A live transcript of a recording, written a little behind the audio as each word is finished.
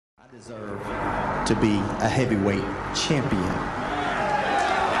Deserve to be a heavyweight champion.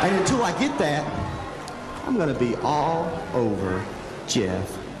 And until I get that, I'm gonna be all over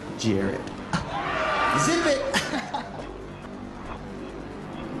Jeff Jarrett. Zip it!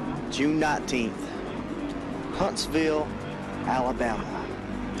 June 19th, Huntsville, Alabama.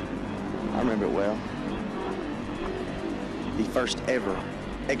 I remember it well. The first ever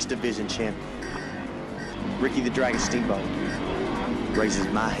X Division champion, Ricky the Dragon Steamboat, raises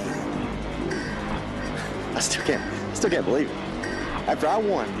my hand. I still can't believe it. After I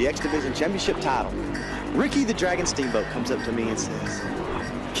won the X Division championship title, Ricky the Dragon Steamboat comes up to me and says,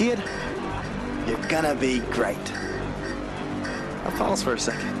 "Kid, you're gonna be great." I paused for a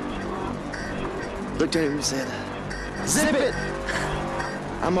second. Looked at him and said, "Zip it!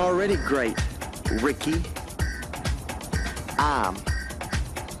 I'm already great, Ricky. I'm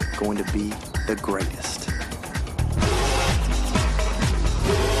going to be the greatest."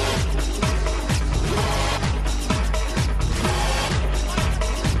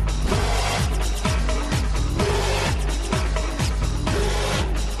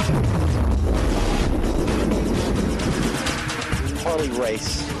 Harley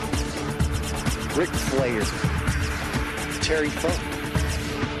Race, Ric Flair, Terry Funk,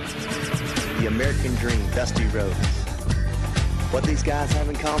 the American Dream, Dusty Rhodes. What these guys have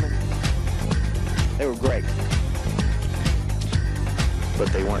in common? They were great.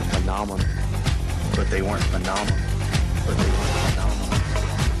 But they weren't phenomenal. But they weren't phenomenal. But they weren't phenomenal.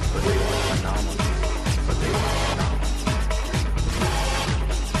 But they weren't phenomenal. But they weren't phenomenal.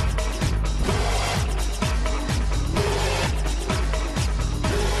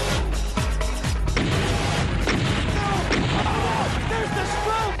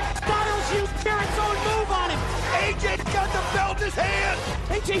 His hand!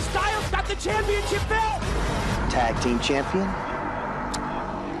 AJ Styles got the championship belt! Tag team champion.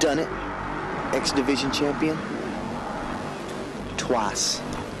 Done it. X Division champion. Twice.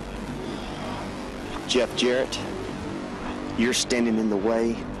 Jeff Jarrett, you're standing in the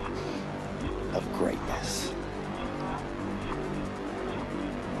way of greatness.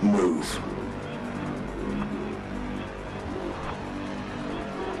 Move.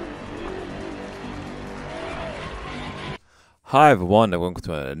 Hi everyone, and welcome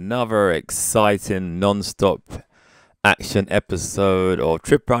to another exciting non-stop action episode of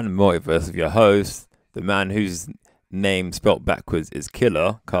Trip Around the Multiverse with your host, the man whose name spelt backwards is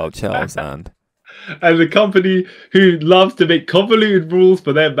Killer, Carl Charles, and the company who loves to make convoluted rules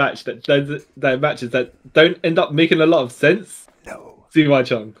for their matches that don't end up making a lot of sense. no. CY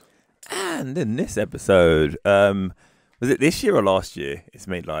Chung. And in this episode, was it this year or last year? It's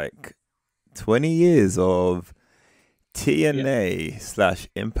made like 20 years of TNA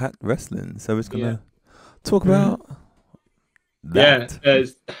 / Impact Wrestling. So it's gonna talk about that. Yeah,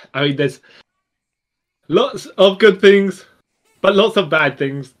 there's lots of good things, but lots of bad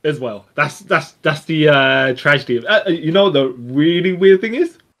things as well. That's the tragedy. You know, the really weird thing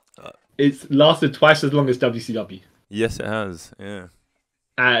is, it's lasted twice as long as WCW. Yes, it has. Yeah.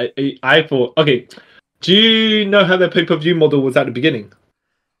 I thought, okay, do you know how the pay-per-view model was at the beginning?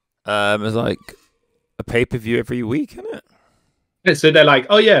 It was like a pay-per-view every week, isn't it? Yeah, so they're like,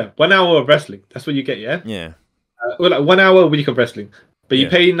 oh yeah, 1 hour of wrestling. That's what you get, yeah? Yeah. Well, like 1 hour a week of wrestling. But you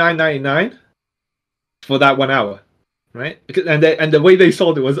pay $9.99 for that 1 hour, right? And the way they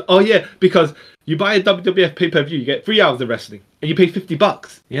sold it was, oh yeah, because you buy a WWF pay-per-view, you get 3 hours of wrestling, and you pay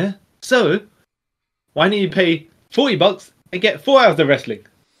 $50, yeah? So, why don't you pay $40 and get 4 hours of wrestling?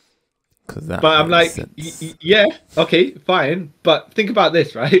 But I'm like, yeah, okay, fine. But think about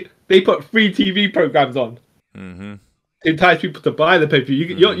this, right? They put free TV programs on to entice people to buy the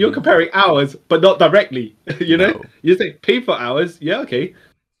pay-per-view. You're comparing hours, but not directly. You know, you say pay for hours, yeah, okay.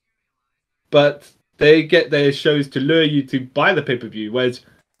 But they get their shows to lure you to buy the pay-per-view, whereas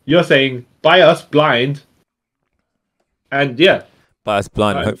you're saying buy us blind, and buy us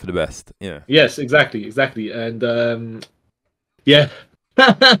blind and hope for the best. Yeah. Yes, exactly, and yeah.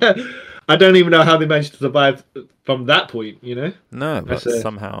 I don't even know how they managed to survive from that point, you know? No, but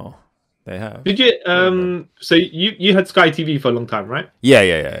somehow they have. Did you so you had Sky TV for a long time, right? Yeah.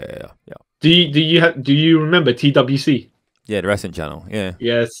 Do you remember TWC? Yeah, the wrestling channel. Yeah.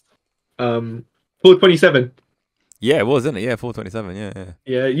 Yes. 427. Yeah, it was, isn't it? Yeah, 427. Yeah.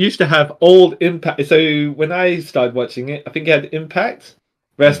 Yeah, it used to have old Impact. So when I started watching it, I think it had Impact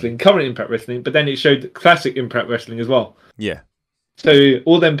Wrestling, current Impact Wrestling, but then it showed classic Impact Wrestling as well. Yeah. So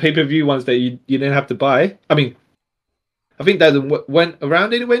all them pay-per-view ones that you didn't have to buy. I mean, I think that went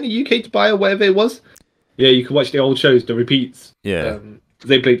around anyway in the UK to buy or whatever it was. Yeah, you could watch the old shows, the repeats. Yeah.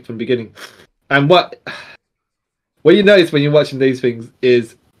 They played from the beginning. And what you notice when you're watching these things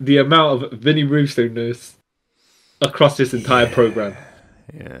is the amount of Vinny Russo-ness across this entire program.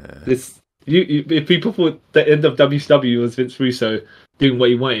 Yeah. If people thought the end of WCW was Vince Russo doing what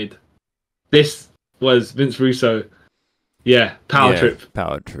he wanted, this was Vince Russo. Yeah, power trip.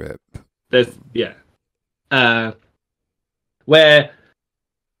 Power trip. Where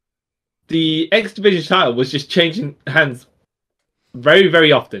the X Division title was just changing hands very,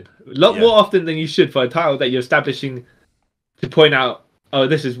 very often. A lot more often than you should for a title that you're establishing to point out, oh,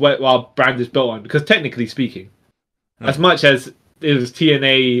 this is what our brand is built on. Because technically speaking, as much as it was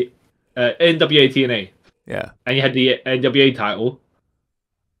TNA, NWA TNA, and you had the NWA title,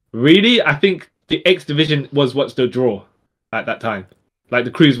 really, I think the X Division was what's the draw at that time. Like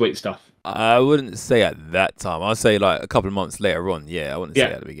the cruiserweight stuff. I wouldn't say at that time. I'd say like a couple of months later on. Yeah, I wouldn't say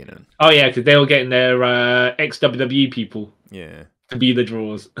at the beginning. Oh yeah, because they were getting their ex-WWE people. Yeah. To be the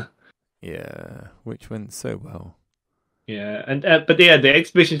draws. Yeah, which went so well. Yeah, and but the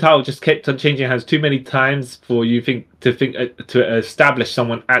exhibition title just kept on changing hands too many times for you to establish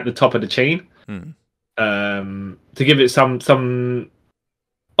someone at the top of the chain. To give it some.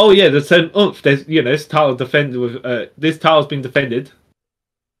 Oh yeah, there's some oomph. There's this title defended with this title's been defended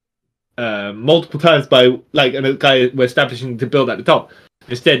multiple times by like a guy we're establishing to build at the top.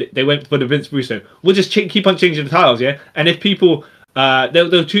 Instead, they went for the Vince Russo. We'll just keep on changing the titles, yeah. And if people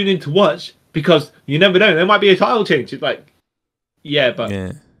they'll tune in to watch because you never know, there might be a title change. It's like, but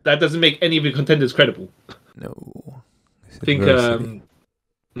that doesn't make any of the contenders credible. No, I think.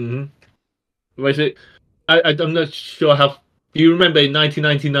 I'm not sure how. Do you remember in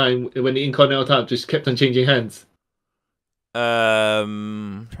 1999 when the Intercontinental title just kept on changing hands?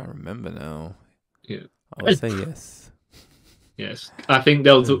 I'm trying to remember now. Yeah, I would say yes. Yes, I think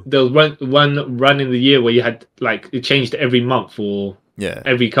there was one run in the year where you had like it changed every month or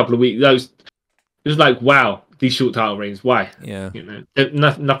every couple of weeks. It was like, wow, these short title reigns. Why? Yeah,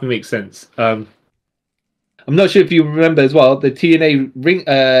 nothing makes sense. I'm not sure if you remember as well the TNA ring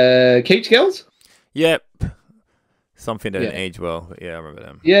cage girls. Yep. Something that didn't age well, but yeah, I remember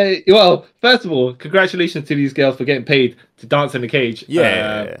them. Yeah, well, first of all, congratulations to these girls for getting paid to dance in the cage.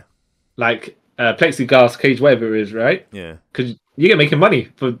 Like plexiglass cage, whatever it is, right? Yeah. Because you get making money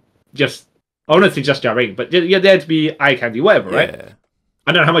for just, I want to say just jarring, but you're there to be eye candy, whatever, right? Yeah.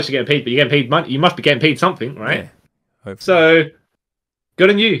 I don't know how much you're getting paid, but you're getting paid money. You must be getting paid something, right? Yeah. So, good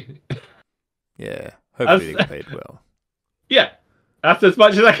on you. Yeah. Hopefully they get paid well. Yeah. That's as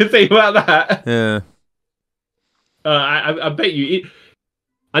much as I can say about that. Yeah. I bet you.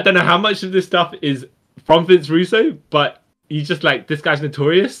 I don't know how much of this stuff is from Vince Russo, but you just like, this guy's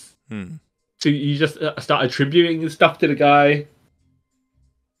notorious. So you just start attributing stuff to the guy,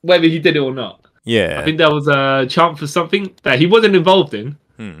 whether he did it or not. Yeah. I think there was a chant for something that he wasn't involved in.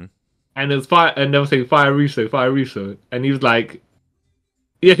 And it was and they were saying fire Russo. And he was like,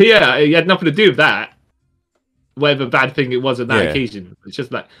 yeah, he had nothing to do with that. Whatever bad thing it was on that occasion. It's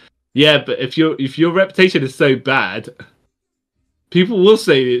just like, yeah, but if your reputation is so bad, people will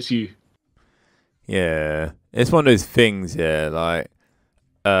say it's you. Yeah, it's one of those things. Yeah, like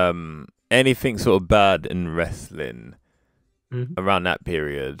anything sort of bad in wrestling around that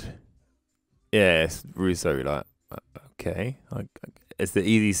period. Yeah, it's Russo. Like, okay, it's the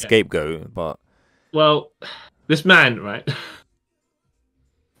easy scapegoat, but this man, right?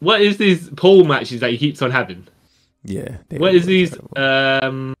 What is these pole matches that he keeps on having? Yeah. What is these?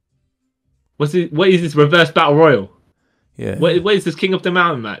 What is this reverse battle royal? Yeah. What is this King of the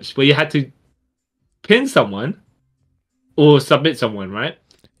Mountain match where you had to pin someone or submit someone, right?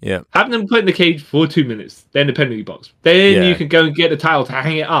 Yeah. Have them put in the cage for 2 minutes, then the penalty box. Then you can go and get the title to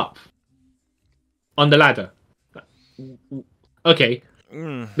hang it up on the ladder. Okay.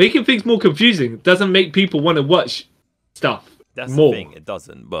 Making things more confusing doesn't make people want to watch stuff. That's more. The thing, it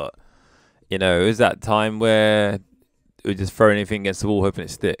doesn't. But it was that time where we just throw anything against the wall, hoping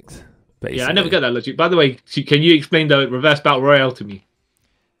it sticks. Basically. Yeah, I never get that logic. By the way, can you explain the reverse battle royale to me?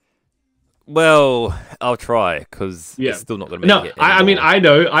 Well, I'll try because it's still not going to make it. I mean, I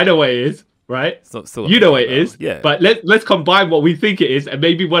know what it is, right? It's not, still you know what it is, yeah. But let's combine what we think it is, and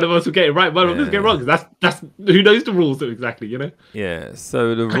maybe one of us will get it right, one of us will get it wrong. That's who knows the rules exactly, Yeah.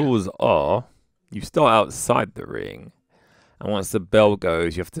 So the rules are: you start outside the ring. And once the bell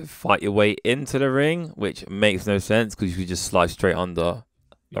goes, you have to fight your way into the ring, which makes no sense because you could just slide straight under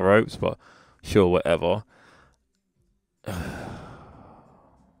the ropes, but sure, whatever.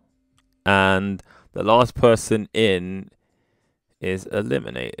 And the last person in is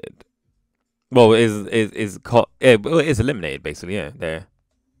eliminated. Well, it is eliminated basically. Yeah, there.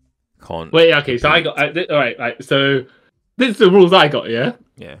 Can't. Wait, okay. So all right. So this is the rules I got. Yeah.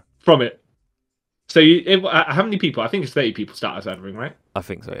 Yeah. From it. So how many people? I think it's 30 people start outside the ring, right? I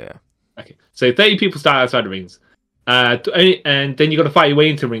think so, yeah. Okay, so 30 people start outside the rings, and then you got to fight your way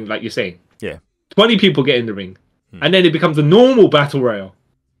into the ring, like you're saying. Yeah. 20 people get in the ring, and then it becomes a normal battle royal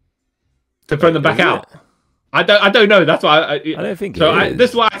to throw them back out. I don't know. That's why I don't think so. it is.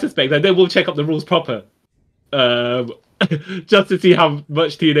 This is what I suspect. That they will check up the rules proper, just to see how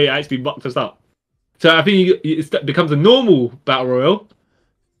much TNA actually mucked us up. So I think it becomes a normal battle royal.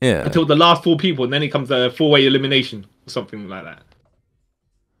 Yeah. Until the last 4 people, and then it comes a 4-way elimination or something like that.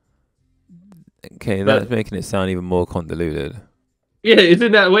 Okay, that's making it sound even more convoluted. Yeah,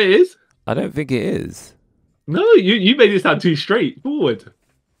 isn't that what it is? I don't think it is. No, you made it sound too straightforward.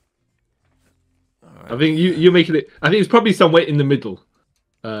 Right. I think you're making it. I think it's probably somewhere in the middle,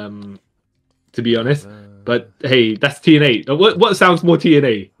 to be honest. But hey, that's TNA. What sounds more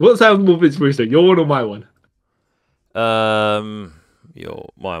TNA? What sounds more Vince Russo? Your one or my one?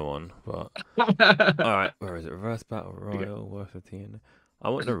 My one. But all right, where is it? Reverse Battle Royal, worth of TNA. I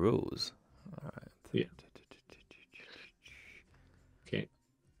want the rules. All right. Yeah. Okay.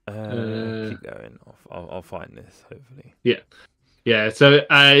 Keep going. I'll find this hopefully. Yeah. Yeah. So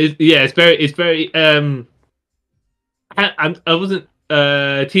it's very. I wasn't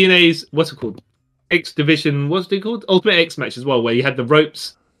TNA's what's it called? X Division. What's it called? Ultimate X match as well, where you had the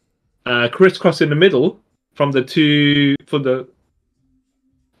ropes crisscross in the middle from the two for the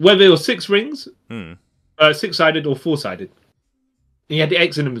whether it was 6 rings, 6-sided or 4-sided. And you had the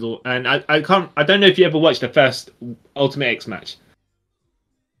X in the middle, and I don't know if you ever watched the first Ultimate X match,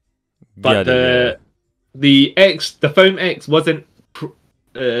 but the foam X wasn't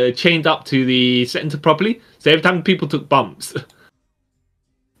chained up to the center properly. So every time people took bumps,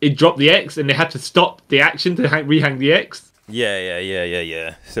 it dropped the X, and they had to stop the action to rehang the X.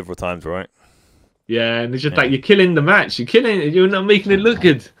 Yeah. Several times, right? Yeah, and it's just like you're killing the match. You're killing it. You're not making it look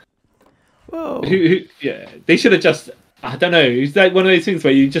good. Whoa. Yeah, they should have just. I don't know. It's like one of those things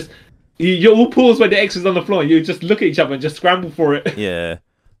where you all pause when the X is on the floor. You just look at each other and just scramble for it. Yeah,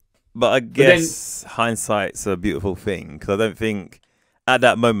 but I guess hindsight's a beautiful thing, because I don't think at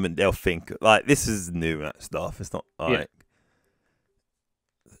that moment they'll think like this is new match stuff. It's not like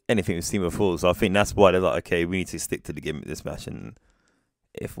anything we've seen before. So I think that's why they're like, okay, we need to stick to the gimmick this match, and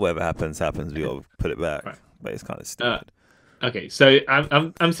if whatever happens, we got to put it back. Right. But it's kind of stupid. Okay, so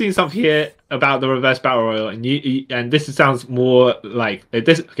I'm seeing something here about the reverse battle royal, and this sounds more like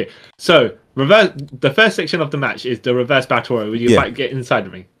this. Okay, so the first section of the match is the reverse battle royal, where you fight, get inside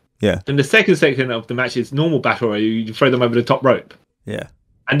the ring. Yeah. Then the second section of the match is normal battle royal. You throw them over the top rope. Yeah.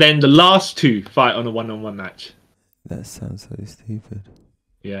 And then the last 2 fight on a 1-on-1 match. That sounds so stupid.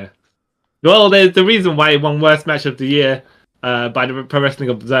 Yeah. Well, there's the reason why it won worst match of the year by the Pro Wrestling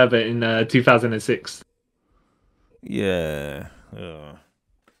Observer in 2006. Yeah.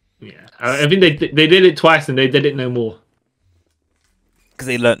 Yeah. I think they did it twice, and they did it no more. Because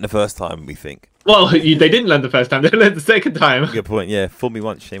they learnt the first time, we think. Well, they didn't learn the first time. They learned the second time. Good point. Yeah. Fool me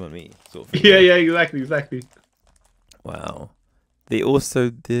once, shame on me. Sort of thing. Yeah. Exactly. Wow. They also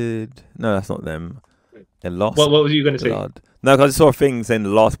did. No, that's not them. They lost. What were you going to say? No, because I just saw a thing saying the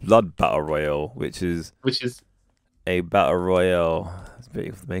Last Blood Battle Royale, which is a battle royale.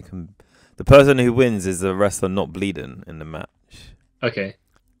 The person who wins is the wrestler not bleeding in the match. Okay.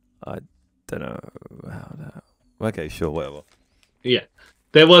 I don't know how that. Okay, sure, whatever. Yeah,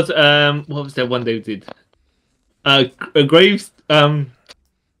 there was what was that one they did? A gravestone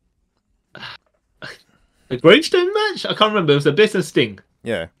match. I can't remember. It was a Bliss and Sting.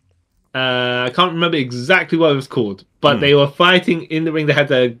 Yeah. I can't remember exactly what it was called, but they were fighting in the ring. They had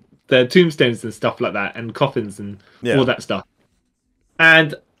the tombstones and stuff like that, and coffins and all that stuff.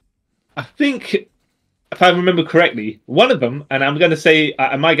 And I think, if I remember correctly, one of them, and I'm going to say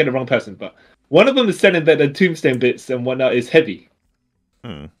I might get the wrong person, but one of them is selling that the tombstone bits and whatnot is heavy,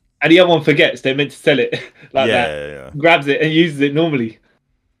 and the other one forgets they're meant to sell it like that, grabs it and uses it normally.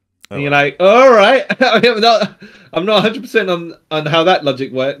 And you're like, all right, I'm not 100% on how that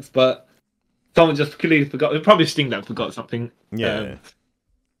logic works, but someone just clearly forgot. It probably Sting that forgot something. Yeah.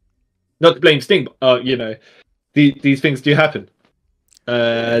 Not to blame Sting, but these things do happen.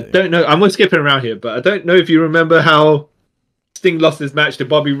 Don't know. I'm skipping around here, but I don't know if you remember how Sting lost his match to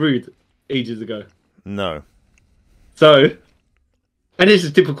Bobby Roode ages ago. No. So, and this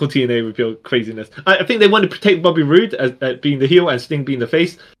is typical TNA with your craziness. I think they want to protect Bobby Roode as being the heel and Sting being the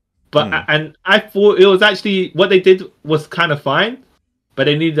face. But and I thought it was actually what they did was kind of fine, but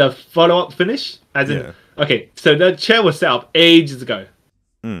they needed a follow-up finish. Okay, so the chair was set up ages ago.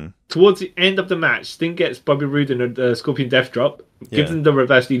 Towards the end of the match, Sting gets Bobby Roode in the Scorpion Death Drop, gives him the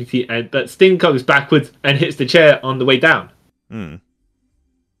reverse DDT, but Sting goes backwards and hits the chair on the way down.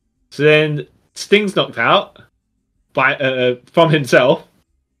 So then Sting's knocked out by from himself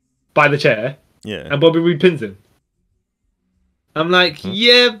by the chair, and Bobby Roode pins him. I'm like,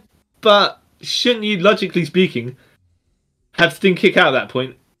 yeah, but shouldn't you, logically speaking, have Sting kick out at that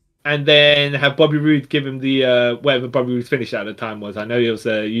point, and then have Bobby Roode give him the whatever Bobby Roode's finish at the time was? I know it was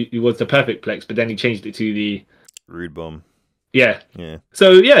the perfect plex, but then he changed it to the Rude bomb. Yeah. Yeah.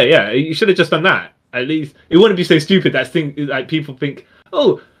 So yeah, you should have just done that. At least it wouldn't be so stupid that Sting, like, people think,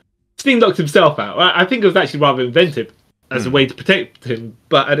 oh, Sting knocked himself out. I think it was actually rather inventive as a way to protect him,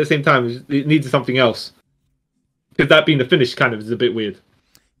 but at the same time, it needed something else. Because that being the finish kind of is a bit weird.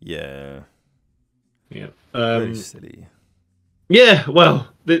 Yeah. Yeah. Very silly. Yeah. Well,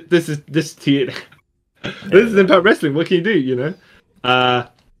 this is Impact Wrestling. What can you do? You know,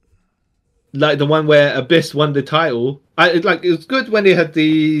 like the one where Abyss won the title. It was good when they had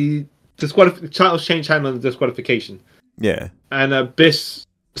the titles change time on the disqualification. Yeah. And Abyss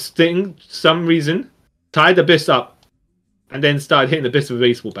Sting, some reason, tied Abyss up, and then started hitting Abyss with a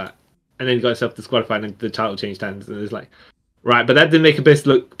baseball bat, and then he got himself disqualified, and the title changed hands. And it was like, right, but that didn't make Abyss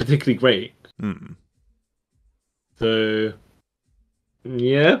look particularly great. So,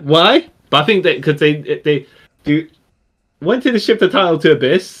 yeah, why? But I think that because they wanted to shift the title to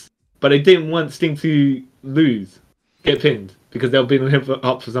Abyss, but they didn't want Sting to get pinned, because they'll beat him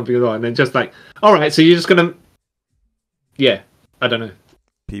up for something as well. And then just like, all right, so you're just gonna, yeah, I don't know.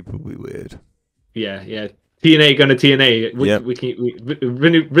 People be weird. Yeah. TNA gonna TNA.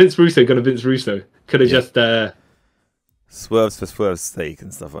 Vince Russo gonna Vince Russo. Could have just swerves for swerve's sake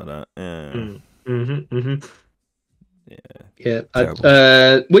and stuff like that. Yeah. Yeah.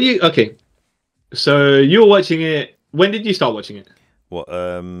 Okay. So you were watching it. When did you start watching it? What?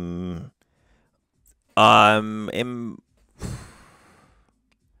 I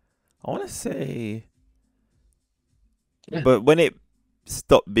want to say, but when it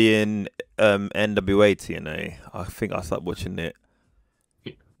stopped being NWA TNA, I think I started watching it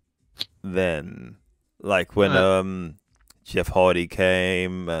then. Like when Jeff Hardy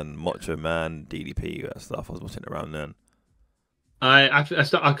came and Macho Man, DDP, that stuff. I was watching it around then. I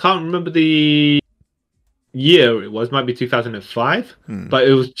can't remember the year it was. Might be 2005, but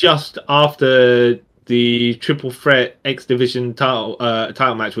it was just after the Triple Threat X Division title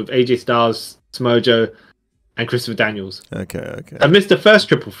match with AJ Styles, Samoa Joe, and Christopher Daniels. Okay. I missed the first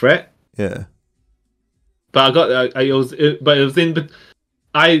Triple Threat. Yeah. But I got it was in.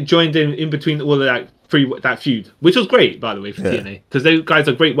 I joined in between all of that feud, which was great, by the way, for TNA, because those guys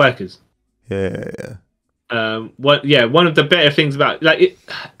are great workers. Yeah. One of the better things about at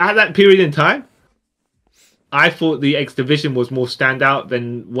that period in time, I thought the X division was more standout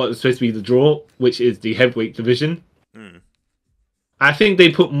than what was supposed to be the draw, which is the heavyweight division. I think they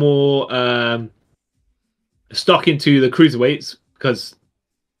put more stock into the cruiserweights, because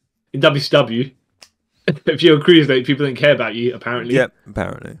in WCW, if you're a cruiserweight, people don't care about you, apparently. Yep,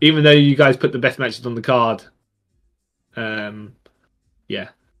 apparently. Even though you guys put the best matches on the card. Yeah.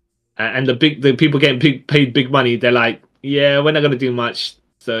 And the people getting paid big money, they're like, yeah, we're not going to do much.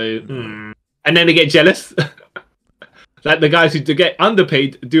 So, and then they get jealous. Like the guys who get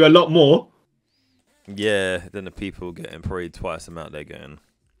underpaid do a lot more. Yeah, then the people getting paid twice the amount they're getting.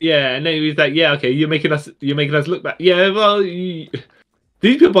 Yeah, and then he's like, yeah, okay, you're making us look bad. Yeah, well, these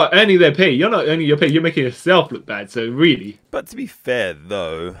people are earning their pay. You're not earning your pay. You're making yourself look bad. So really. But to be fair,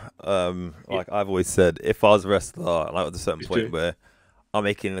 though, like I've always said, if I was a wrestler, like at a certain point where I'm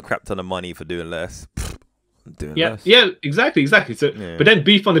making a crap ton of money for doing less, I'm doing less. Yeah, exactly. So, but then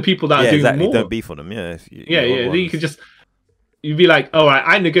beef on the people that are doing more. Don't beef on them. Yeah. Then you could you'd be like, all right,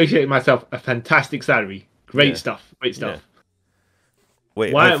 I negotiated myself a fantastic salary. Great stuff. Yeah.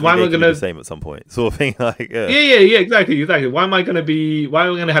 Wait, why am I gonna do the same at some point? Sort of thing, like yeah, exactly. Why am I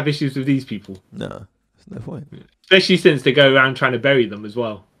gonna have issues with these people? No, there's no point. Especially since they go around trying to bury them as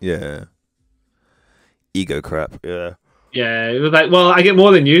well. Yeah. Ego crap. Yeah. Yeah, it was like, well, I get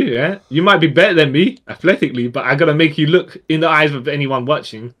more than you. Yeah, you might be better than me athletically, but I gotta make you look in the eyes of anyone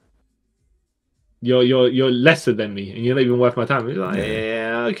watching. You're lesser than me, and you're not even worth my time. It's like,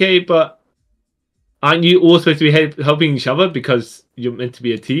 yeah, okay, but aren't you all supposed to be helping each other because you're meant to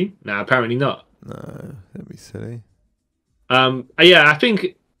be a team? No, apparently not. No, that'd be silly. I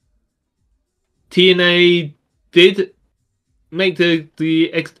think TNA did make they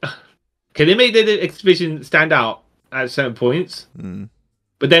made the X Division stand out at certain points,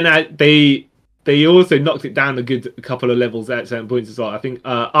 but then they also knocked it down a couple of levels at certain points as well. I think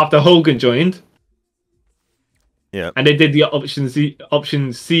after Hogan joined. Yeah, and they did the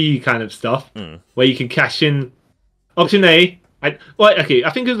option C kind of stuff where you can cash in. Option A, I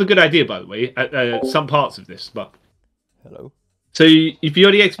think it was a good idea, by the way, at some parts of this. But hello. So if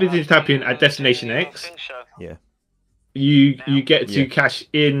you're the X Division champion at Destination X, Yeah. you get to cash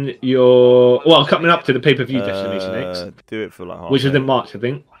in your coming up to the pay-per-view Destination X, Do it for like half which is in March, I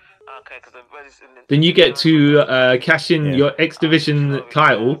think. Then you get to cash in your X Division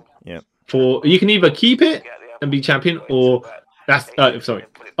title. Yeah. For you can either keep it and be champion, or that's sorry.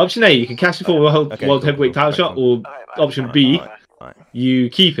 Option A, you can cash it for a world heavyweight title shot, or option B, you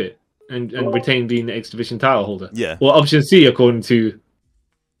keep it and retain being the X Division title holder. Yeah. Or option C, according to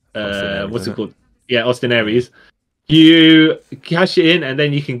Aries, what's it called? Yeah, Austin Aries. You cash it in, and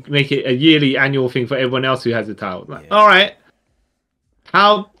then you can make it a yearly annual thing for everyone else who has the title. Like, all right,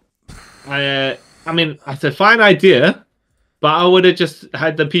 how? I mean, that's a fine idea, but I would have just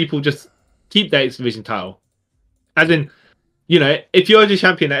had the people just keep the X Division title. As in, you know, if you're the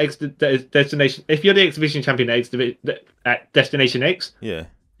champion at Destination, if you're the X Division champion at Destination X, yeah,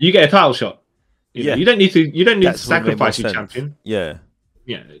 you get a title shot. You don't need to sacrifice your sense. champion. Yeah,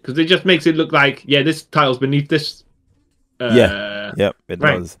 because it just makes it look like this title's beneath this. It rank.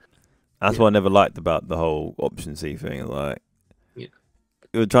 does. That's what I never liked about the whole option C thing. Like,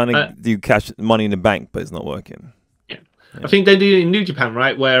 you're trying to do cash money in the bank, but it's not working. Yeah. I think they do it in New Japan,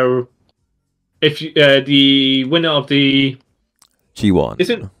 right? Where if you, the winner of the G1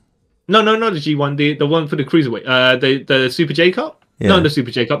 isn't not the G1, the one for the cruiserweight, the Super J Cup, not the Super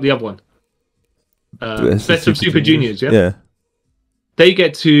J Cup, the other one, best of Super Juniors, yeah, they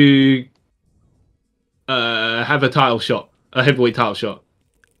get to have a title shot, a heavyweight title shot.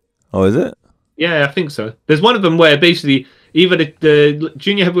 Oh, is it? Yeah, I think so. There's one of them where basically either the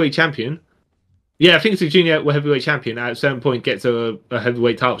junior heavyweight champion, I think it's the junior heavyweight champion at a certain point gets a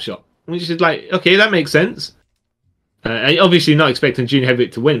heavyweight title shot, which is like, okay, that makes sense. And obviously not expecting junior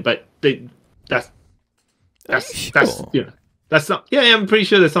heavyweight to win, but that's not. Yeah, I'm pretty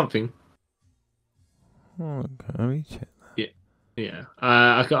sure there's something. Okay, let me check that. Yeah.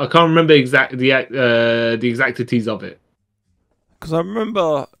 I can't remember the exactities of it. Because I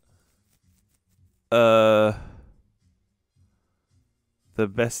remember the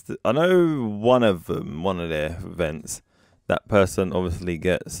best. I know one of their events. That person obviously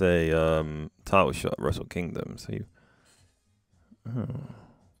gets a title shot at Wrestle Kingdom. So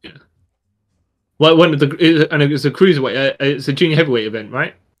Well, one of the and it's a cruiserweight. It's a junior heavyweight event,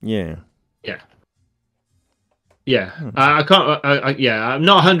 right? Yeah. I can't. I'm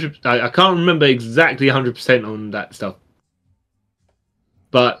not 100. I can't remember exactly 100% on that stuff.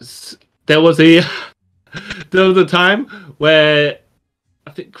 But there was a time where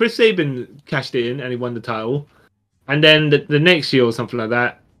I think Chris Sabin cashed it in and he won the title, and then the next year or something like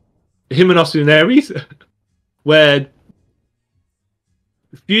that, him and Austin Aries were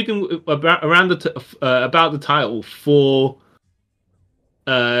feuding about the title for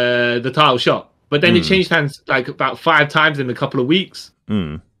the title shot. But then it changed hands like about 5 times in a couple of weeks.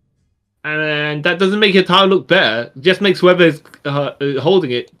 And that doesn't make your title look better. It just makes whoever's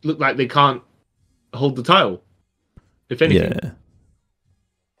holding it look like they can't hold the title. If anything.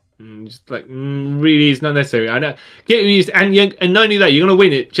 Yeah. Just like, really, it's not necessary. I know. And not only that, you're going to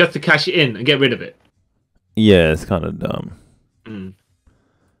win it just to cash it in and get rid of it. Yeah, it's kind of dumb.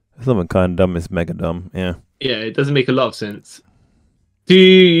 It's not kind of dumb, it's mega dumb. Yeah. Yeah, it doesn't make a lot of sense. Do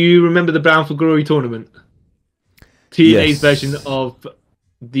you remember the Brown for Glory tournament? TNA's version of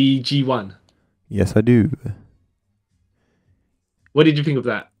the G1. Yes, I do. What did you think of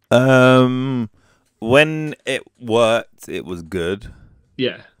that? When it worked, it was good.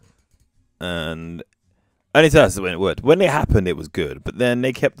 Yeah. And only that's when it worked. When it happened, it was good. But then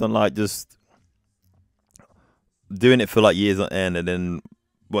they kept on like just doing it for like years on end, and then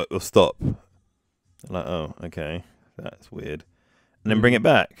we'll stop. Like, oh, okay, that's weird. And then bring it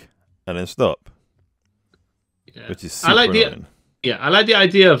back, and then stop. Yeah. Which is super annoying. I like the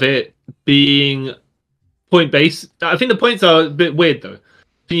idea of it being point based. I think the points are a bit weird though.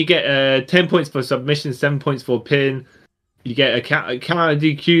 So you get 10 points for submission, 7 points for pin. You get a count of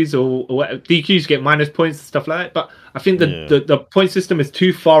DQs or whatever. DQs get minus points and stuff like that. But I think the point system is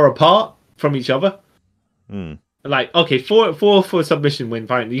too far apart from each other. Like, okay, four for a submission win,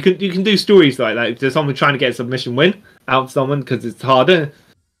 fine. You can do stories like that. If there's someone trying to get a submission win out of someone because it's harder.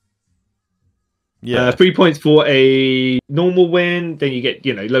 3 points for a normal win. Then you get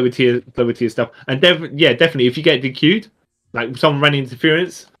lower tier stuff. And definitely if you get DQ'd, like someone running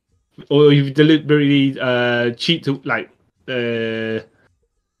interference, or you deliberately cheat to like get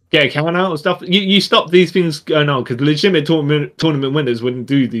a count out or stuff, you stop these things going on because legitimate tournament winners wouldn't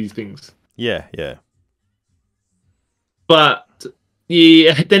do these things. Yeah. But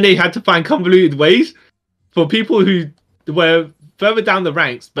then they had to find convoluted ways for people who were further down the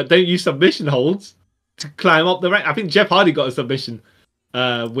ranks but don't use submission holds to climb up the rank. I think Jeff Hardy got a submission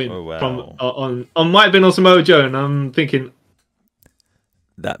win Oh, wow. from on might have been on Samoa Joe, and I'm thinking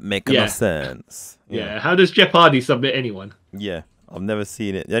That makes Yeah. no sense. yeah, how does Jeff Hardy submit anyone? Yeah, I've never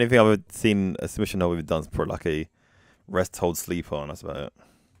seen it. The only thing I've ever seen a submission hold we've done is probably like a rest hold sleep on. That's about it.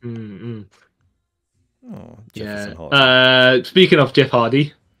 Mm-mm. Oh, Jefferson Hardy. Yeah. Speaking of Jeff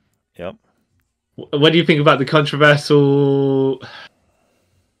Hardy, Yep. what do you think about the controversial?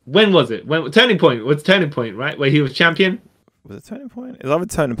 When was it? When Turning Point was Turning Point, right? Where he was champion. Was it Turning Point? Is that a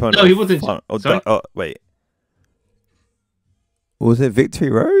Turning Point? No, he wasn't. Sorry? Oh, wait. Was it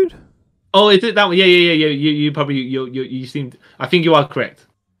Victory Road? Oh, is it that one? Yeah. You probably you seem. I think you are correct.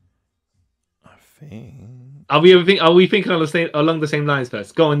 I think. Are we thinking along the same lines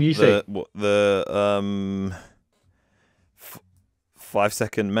first? Go on, you say. The 5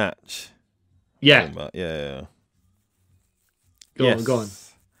 second match. Yeah. Yeah. Go on.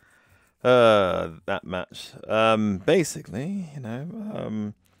 That match. Basically,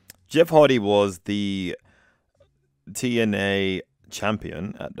 Jeff Hardy was the TNA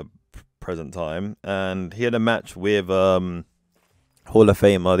champion at the present time, and he had a match with Hall of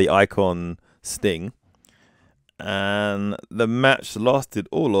Famer, the Icon Sting, and the match lasted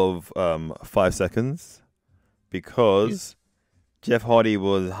all of 5 seconds because Jeff Hardy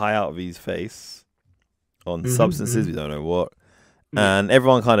was high out of his face on substances, we don't know what. And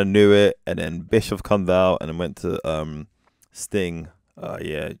everyone kind of knew it, and then Bischoff comes out and then went to Sting.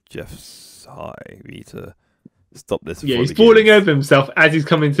 Yeah, Jeff's high. We need to stop this. Yeah, he's falling over himself as he's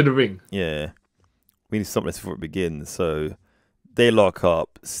coming to the ring. Yeah, we need to stop this before it begins. So they lock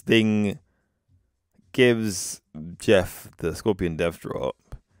up. Sting gives Jeff the Scorpion Death Drop,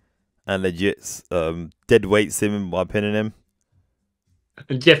 and legit dead weights him by pinning him.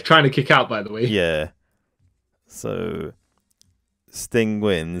 And Jeff trying to kick out, by the way. Yeah. So Sting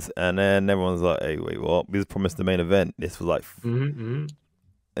wins, and then everyone's like, hey, wait, what? We just promised the main event. This was like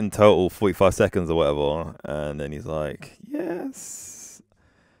in total 45 seconds or whatever. And then he's like, yes.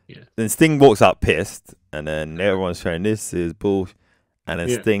 Yeah. Then Sting walks out pissed, and then everyone's saying this is bullshit. And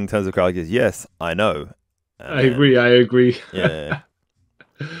then Sting turns to the crowd and goes, yes, I know. And I agree. Yeah.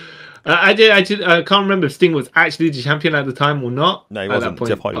 I can't remember if Sting was actually the champion at the time or not. No, he wasn't.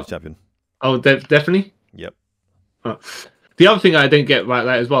 Jeff Hardy was champion. Oh, definitely? Yep. Oh. The other thing I don't get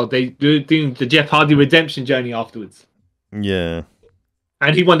right as well, they do the Jeff Hardy redemption journey afterwards. Yeah.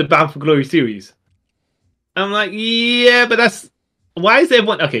 And he won the Bound for Glory series. I'm like, yeah, but that's... Why is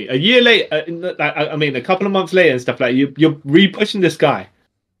everyone... Okay, a year later, I mean, a couple of months later and stuff like that, you're re-pushing this guy.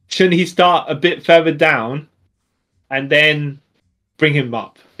 Shouldn't he start a bit further down and then bring him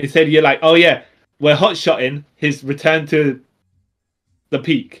up? Instead, you're like, oh yeah, we're hot-shotting his return to the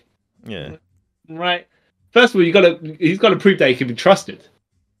peak. Yeah. Right? First of all, he's got to prove that he can be trusted.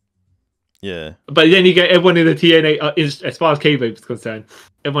 Yeah. But then you get everyone in the TNA, as far as K-Vape is concerned,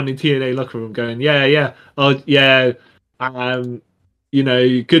 everyone in TNA locker room going, yeah, oh yeah, good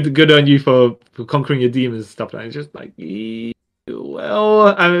on you for conquering your demons and stuff like that. It's just like,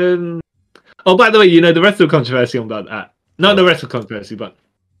 well, oh, by the way, the rest of the controversy about that. Not the rest of the controversy, but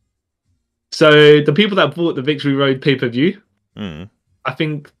so the people that bought the Victory Road pay-per-view, I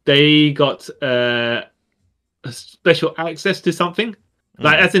think they got a special access to something.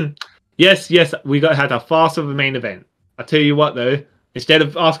 Like, as in, yes, we had a fast of a main event. I tell you what, though, instead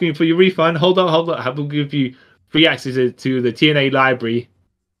of asking for your refund, hold on, I will give you free access to the TNA library,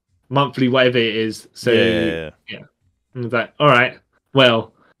 monthly, whatever it is. So, yeah. And it's like, all right,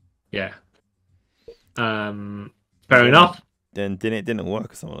 well, yeah. Fair enough. Then it didn't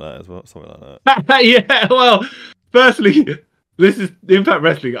work or something like that as well. Something like that. Yeah, well, firstly, this is Impact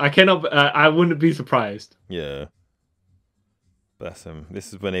Wrestling. I wouldn't be surprised. Yeah. Bless him.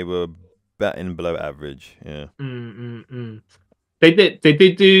 This is when they were batting below average. Yeah. They did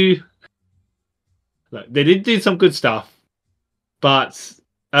do some good stuff, but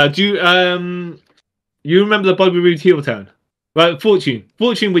do you remember the Bobby Roode heel turn? Well, Fortune,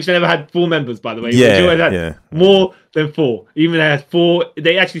 which never had 4 members, by the way. Yeah, more than 4. Even they had 4.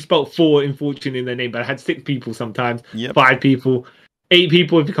 They actually spelled 4 in Fortune in their name, but it had 6 people sometimes, 5 people, 8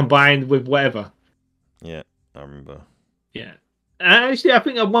 people if you combined with whatever. Yeah, I remember. Yeah, actually, I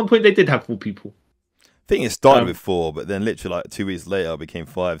think at one point they did have 4 people. I think it started with 4, but then literally like 2 weeks later it became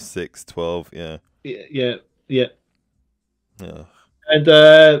 5, 6, 12. Yeah. Yeah. And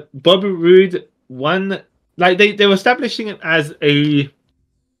Bobby Roode won. Like they were establishing it as a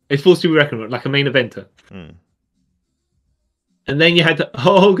force to be reckoned with, like a main eventer. And then you had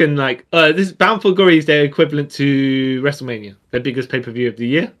Hogan, like this Bound for Glory is their equivalent to WrestleMania, their biggest pay-per-view of the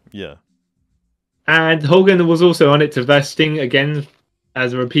year. Yeah. And Hogan was also on it to verse Sting again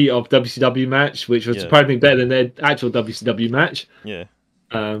as a repeat of WCW match, which was surprisingly better than their actual WCW match. Yeah.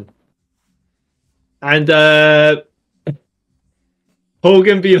 And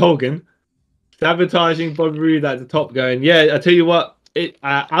Hogan beat Hogan, sabotaging Bobby Roode at the top, going, "Yeah, I tell you what,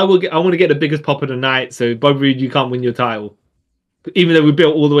 I want to get the biggest pop of the night. So Bobby Roode, you can't win your title, even though we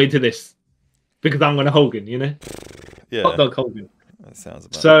built all the way to this, because I'm going to Hogan, you know." Yeah. Hot dog Hogan. That sounds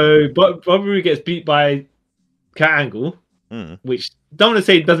about so. But Bobby Roode gets beat by Kurt Angle, which don't want to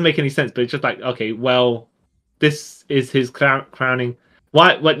say it doesn't make any sense, but it's just like, okay, well, this is his crowning.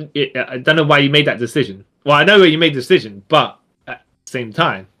 Why? What? I don't know why you made that decision. Well, I know why you made the decision, but at the same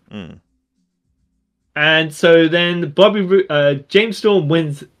time. And so then James Storm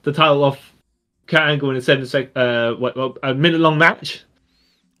wins the title off Kurt Angle in a minute-long match.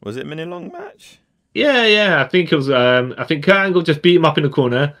 Was it a minute-long match? Yeah. I think it was. I think Kurt Angle just beat him up in the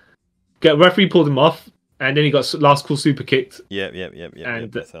corner. Referee pulled him off, and then he got last call super kicked. Yep.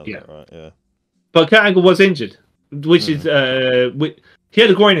 And that sounds right. Yeah. But Kurt Angle was injured, which is he had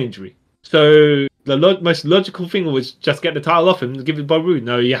a groin injury. So the most logical thing was just get the title off him and give it to Bobby Roode.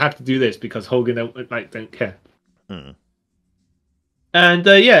 No, you have to do this because Hogan don't care. And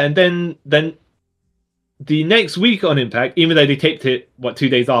and then the next week on Impact, even though they taped it 2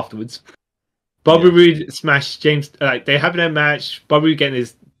 days afterwards, Bobby Roode smashed James. They have their match. Bobby Roode getting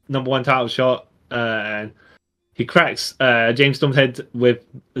his #1 title shot, and he cracks James Storm's head with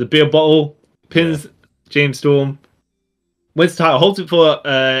the beer bottle, pins James Storm, wins the title, holds it for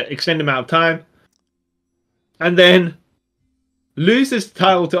extended amount of time, and then loses the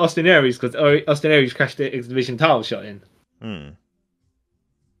title to Austin Aries because Austin Aries crashed the X Division title shot in.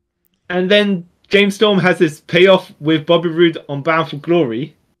 And then James Storm has this payoff with Bobby Roode on Bound for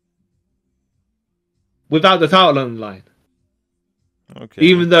Glory without the title on the line. Okay.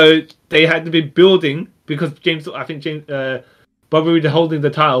 Even though they had to be building, because Bobby Roode holding the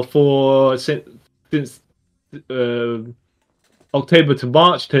title for since October to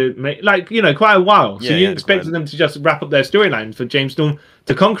March to make quite a while. So you expected them to just wrap up their storyline for James Storm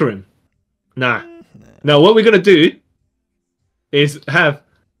to conquer him. Nah. No, what we're gonna do is have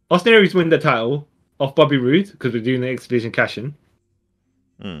Austin Aries win the title off Bobby Roode because we're doing the X Division cash-in.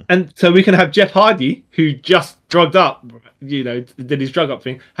 And so we can have Jeff Hardy, who just drugged up, did his drug up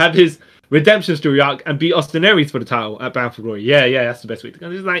thing, have his redemption story arc and beat Austin Aries for the title at Bound for Glory. Yeah, that's the best way to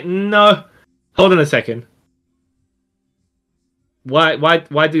go. It's like, no, hold on a second. Why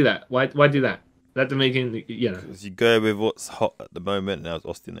do that? Why do that? That doesn't make any, Because you go with what's hot at the moment now is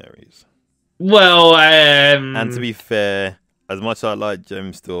Austin Aries. Well, and to be fair, as much as I like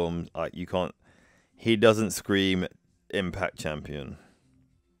James Storm, you can't. He doesn't scream Impact Champion.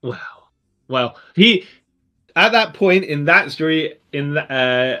 Well, he at that point in that story,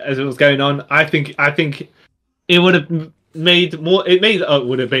 as it was going on, I think it would have made more. It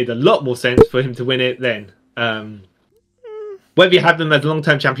would have made a lot more sense for him to win it then. Whether you have them as a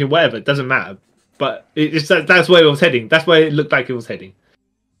long-term champion, whatever, it doesn't matter. But that's where it was heading. That's where it looked like it was heading.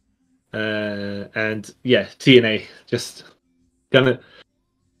 And yeah, TNA just gonna.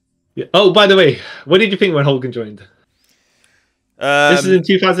 Yeah. Oh, by the way, what did you think when Hogan joined? This is in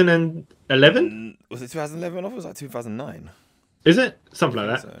 2011. Was it 2011 or was it 2009? Is it something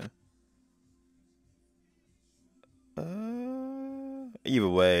like that? So. Either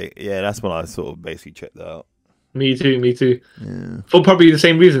way, yeah, that's when I sort of basically checked that out. Me too. Yeah. For probably the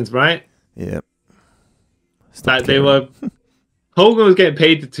same reasons, right? Yeah. Like they were. Hogan was getting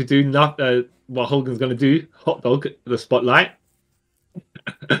paid to do what Hogan's going to do, hot dog the spotlight,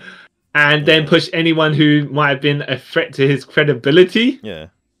 and then push anyone who might have been a threat to his credibility. Yeah.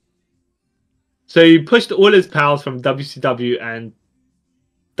 So he pushed all his pals from WCW and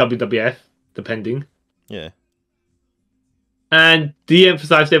WWF, depending. Yeah. And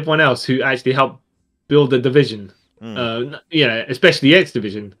de-emphasized everyone else who actually helped build the division. Especially the X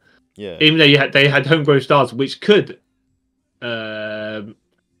division. Yeah. Even though they had homegrown stars, which could, at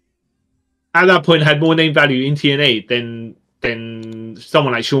that point, had more name value in TNA than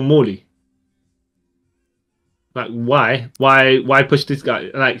someone like Sean Morley. Like, why push this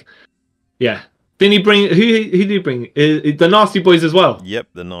guy? Like, yeah. Didn't he bring who did he bring? The Nasty Boys as well. Yep,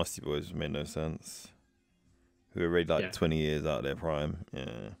 the Nasty Boys made no sense. Who were already 20 years out of their prime.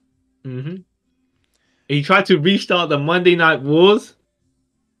 Yeah. Mm-hmm. He tried to restart the Monday Night Wars.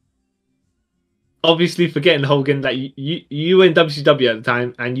 Obviously, forgetting Hogan that you were in WCW at the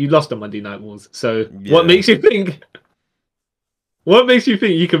time and you lost the Monday Night Wars. So what makes you think? What makes you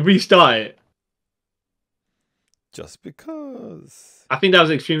think you can restart it? Just because. I think that was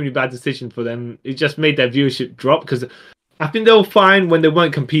an extremely bad decision for them. It just made their viewership drop because I think they were fine when they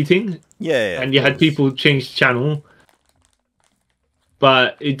weren't competing. Yeah. And you had people change channel.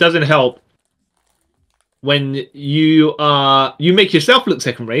 but it doesn't help when you make yourself look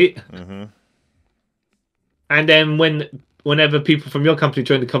second rate, and then whenever people from your company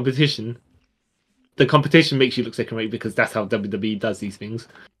join the competition makes you look second rate because that's how WWE does these things.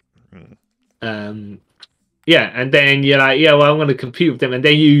 Yeah, and then you're like, yeah, well, I'm going to compete with them, and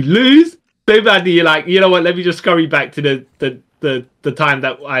then you lose so badly. You're like, you know what? Let me just scurry back to the time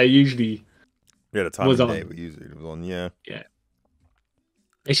that I usually the time was of on. day we usually was on. Yeah.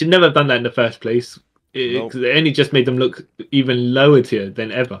 They should never have done that in the first place. Because it only just made them look even lower tier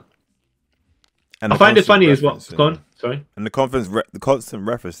than ever. And I find it funny as well. Go on, sorry. And the constant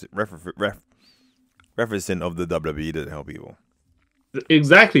referencing of the WWE doesn't help people.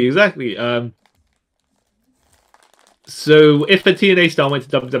 Exactly. So if a TNA star went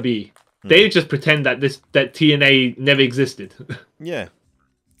to WWE, they would just pretend that that TNA never existed. Yeah.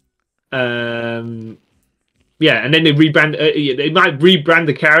 Yeah, and then they rebrand. They might rebrand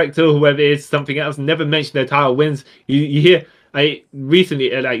the character or whoever it is something else. Never mention their title wins. You hear? I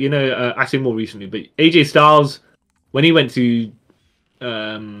recently, I say more recently, but AJ Styles when he went to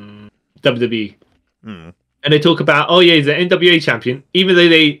WWE, and they talk about, oh yeah, he's an NWA champion, even though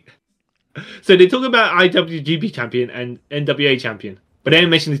they talk about IWGP champion and NWA champion, but they don't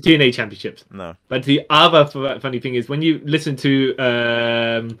mention the TNA championships. No. But the other funny thing is when you listen to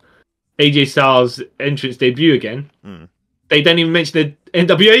AJ Styles' entrance debut again, they don't even mention the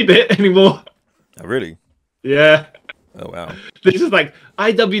NWA bit anymore. Oh, really? Yeah. Oh, wow. They're just like,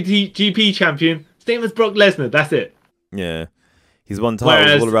 IWGP champion, same as Brock Lesnar, that's it. Yeah. He's won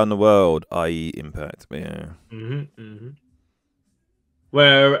titles all around the world, i.e. Impact. Yeah.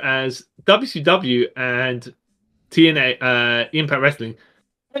 Whereas WCW and TNA, Impact Wrestling,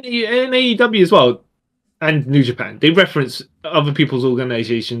 and AEW as well, and New Japan, they reference other people's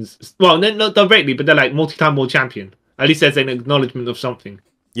organizations. Well, not directly, but they're like multi-time world champion. At least there's an acknowledgement of something.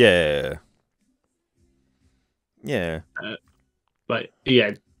 Yeah. But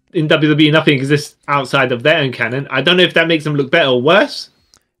yeah, in WWE, nothing exists outside of their own canon. I don't know if that makes them look better or worse.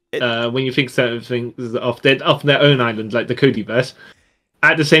 When you think certain things off their own island, like the Codyverse.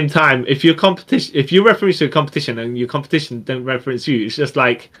 At the same time, if you're referring to a competition and your competition don't reference you, it's just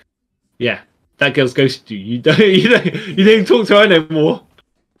like, yeah, that girl's ghosted you. You don't talk to her no more.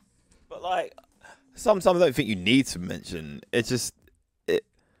 But like, sometimes I don't think you need to mention. It's just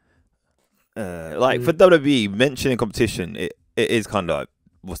like for WWE mentioning competition, it is kind of like,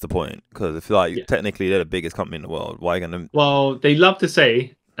 what's the point? Because if technically they're the biggest company in the world, why are you gonna? Well, they love to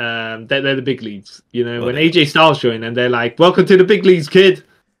say that they're the big leagues. You know, when AJ Styles joined and they're like, "Welcome to the big leagues, kid."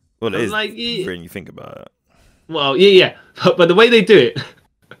 Well, it is like, when you think about it. Well, yeah, but the way they do it,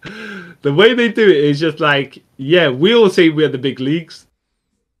 is just like, yeah, we all say we're the big leagues,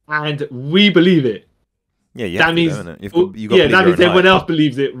 and we believe it. Yeah, that means that means everyone else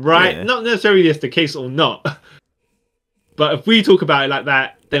believes it, right? Yeah. Not necessarily that's the case or not, but if we talk about it like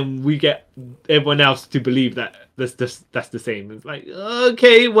that, then we get everyone else to believe that that's the same. It's like,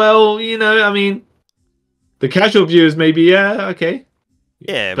 okay, well, I mean, the casual viewers maybe, yeah, okay,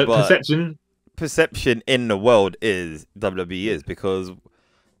 yeah, but perception in the world is WWE is because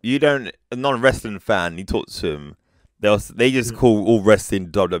you don't a non-wrestling fan. You talk to them. They just call all wrestling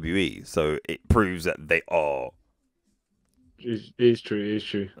WWE, so it proves that they are. It's true.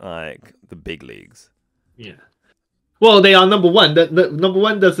 Like the big leagues. Yeah. Well, they are number one. The number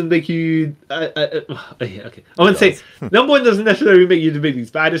one doesn't make you. Okay. I want to say number one doesn't necessarily make you the big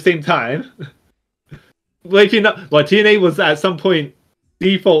leagues, but at the same time, well, if you're not, well, TNA was at some point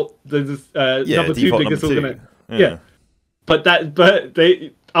default the number two biggest organization. Yeah. But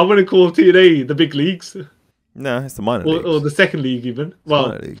I want to call TNA the big leagues. No, it's the minor leagues. Or the second league even.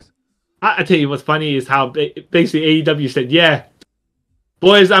 Well, I tell you what's funny is how basically AEW said, yeah,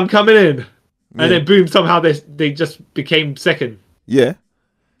 boys, I'm coming in. And then boom, somehow they just became second. Yeah.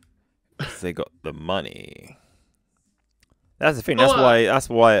 They got the money. That's the thing. That's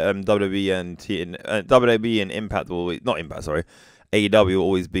why WWE and WWE and Impact will always, not Impact, sorry. AEW will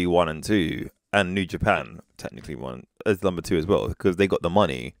always be 1 and 2. And New Japan, technically one, as number 2 as well, because they got the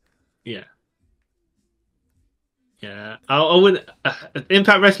money. Yeah. Yeah, I wouldn't.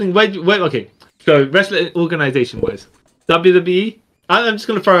 Impact Wrestling. Wait. Okay, so wrestling organization wise, WWE. I'm just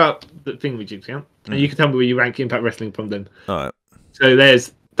gonna throw out the thing with you, yeah, and you can tell me where you rank Impact Wrestling from them. All right. So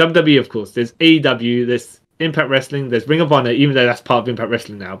there's WWE, of course. There's AEW. There's Impact Wrestling. There's Ring of Honor, even though that's part of Impact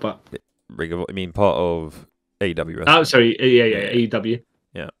Wrestling now. But Ring of, I mean, part of AEW Wrestling. Oh, sorry. Yeah. AEW.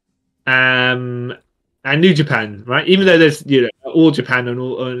 Yeah. And New Japan, right? Even though there's All Japan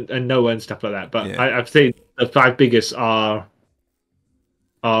and Noah and stuff like that, but I'd say the 5 biggest are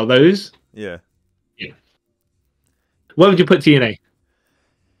those. Yeah. Where would you put TNA?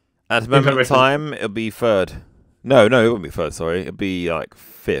 At the moment in time, it'll be third. No, it wouldn't be third. Sorry, it'll be like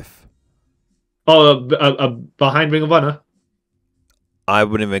fifth. Oh, behind Ring of Honor. I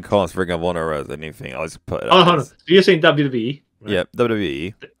wouldn't even class Ring of Honor as anything. I just put it. Oh, hold on. So you're saying WWE? Right? Yeah,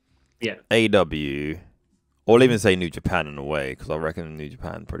 WWE. Yeah. AW, or even say New Japan in a way, because I reckon New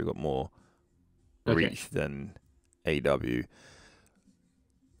Japan probably got more reach than AW.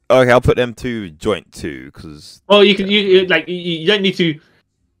 Okay, I'll put them to joint 2 because. Well, you don't need to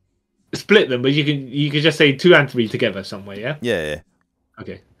split them, but you can just say 2 and 3 together somewhere. Yeah. Yeah.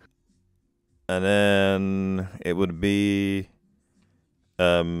 Okay. And then it would be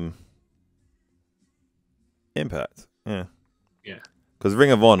Impact. Yeah. Yeah. Because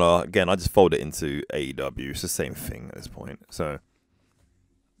Ring of Honor, again, I just fold it into AEW. It's the same thing at this point. So.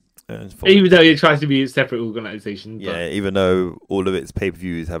 Even though it tries to be a separate organization. Yeah, but... even though all of its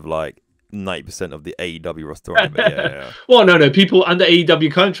pay-per-views have like 90% of the AEW roster on it. But yeah. Well, no. People under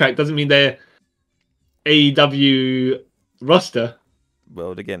AEW contract doesn't mean they're AEW roster.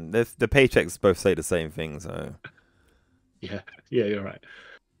 Well, again, the paychecks both say the same thing, so. Yeah, you're right.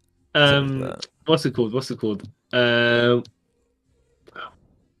 What's it called?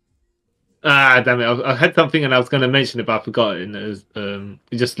 Damn it! I had something and I was going to mention it, but I forgot it. And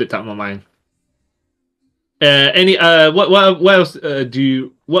it just slipped out of my mind. What else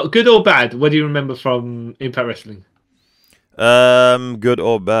what good or bad? What do you remember from Impact Wrestling? Good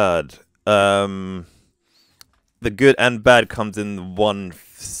or bad? The good and bad comes in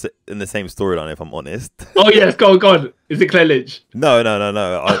the same storyline. If I'm honest. Oh yes, go on. Is it Claire Lynch? No.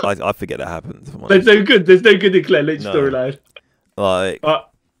 I forget that happens. There's no good in Claire Lynch storyline. Like.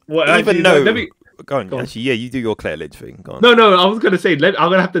 Even though, go on. Actually, yeah, you do your Claire Lynch thing. Go on. No, I was going to say, I'm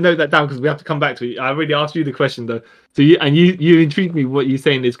going to have to note that down because we have to come back to it. I already asked you the question though, so you intrigued me. What you're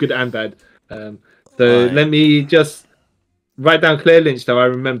saying is good and bad. Let me just write down Claire Lynch, so I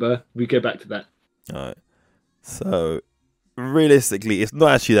remember. We go back to that. All right. So, realistically, it's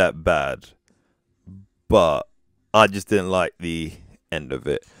not actually that bad, but I just didn't like the end of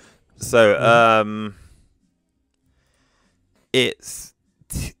it. So, it's.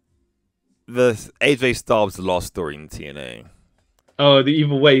 The AJ Styles lost story in TNA. Oh, the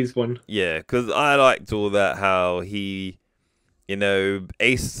Evil Ways one. Yeah, because I liked all that, how he,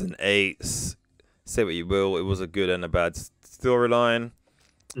 aces and eights, say what you will, it was a good and a bad storyline.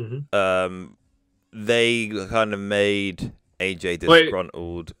 Mm-hmm. They kind of made AJ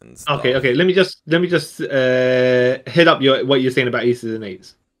disgruntled and stuff. Okay. Let me just hit up what you're saying about aces and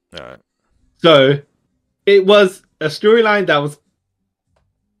eights. All right. So, it was a storyline that was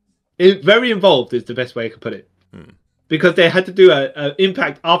very involved is the best way I could put it. Because they had to do a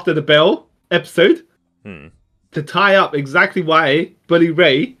Impact After the Bell episode to tie up exactly why Bully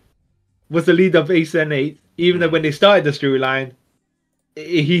Ray was the leader of Ace and 8, even though when they started the storyline,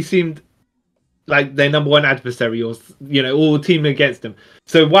 he seemed like their number one adversary or, all team against them.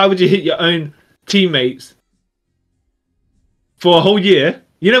 So why would you hit your own teammates for a whole year?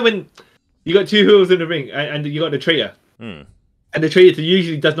 When you got 2 heels in the ring and you got the traitor. And the traitor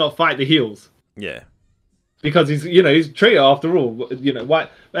usually does not fight the heels. Yeah. Because he's a traitor after all. Why?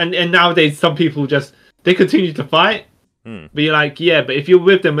 And nowadays some people they continue to fight. But you're like, yeah, but if you're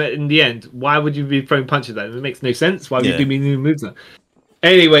with them in the end, why would you be throwing punches at them? It makes no sense. Why would you do new moves?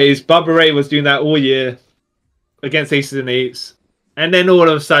 Anyways, Bubba Ray was doing that all year against Aces and Eights. And then all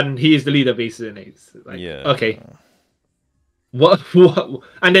of a sudden he is the leader of Aces and Eights. Okay. What?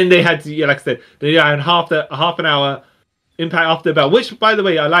 And then they had to, like I said, they had half an hour Impact After the Bell, which, by the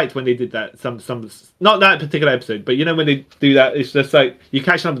way, I liked when they did that. Some not that particular episode, but when they do that, it's just like you're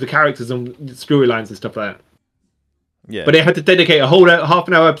catching up with the characters and storylines and stuff like that. Yeah. But they had to dedicate a whole half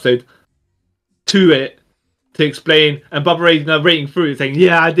an hour episode to it to explain, and Bubba Ray's narrating through it, saying,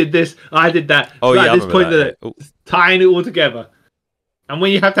 "Yeah, I did this, I did that." Oh yeah, at this point, tying it all together. And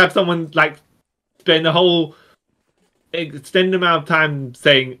when you have to have someone like spend the whole extended amount of time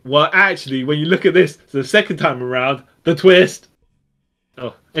saying, "Well, actually, when you look at this, the second time around." The twist.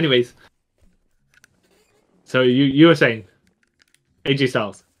 Oh, anyways. So you were saying AJ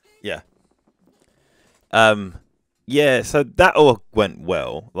Styles. Yeah. Yeah, so that all went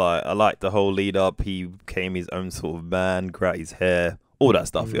well. Like I liked the whole lead up. He became his own sort of man, grew out his hair, all that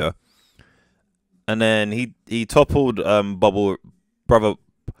stuff, yeah. And then he toppled Brother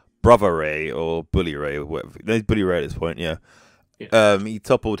Ray or Bully Ray or whatever. There's Bully Ray at this point, yeah. He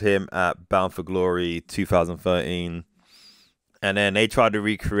toppled him at Bound for Glory 2013. And then they tried to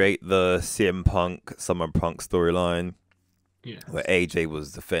recreate the CM Punk, Summer Punk storyline, where AJ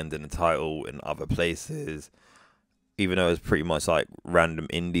was defending the title in other places, even though it was pretty much like random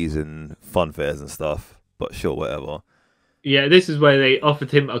indies and fun fairs and stuff. But sure, whatever. Yeah, this is where they offered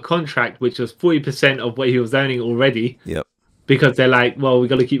him a contract which was 40% of what he was earning already. Yep. Because they're like, well, we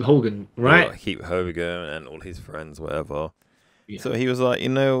got to keep Hogan, right? Yeah, keep Hogan and all his friends, whatever. Yeah. So he was like, you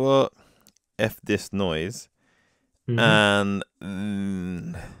know what? F this noise. And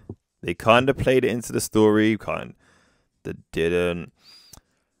they kind of played it into the story, kind of didn't.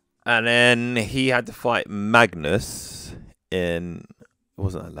 And then he had to fight Magnus in, it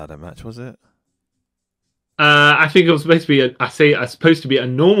wasn't a ladder match, was it? I think it was supposed to be a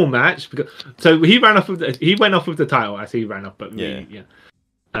normal match because so he went off with the title. I say he ran off, but they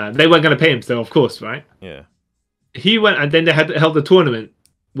weren't going to pay him, so of course, right? Yeah. He went, and then they held the tournament,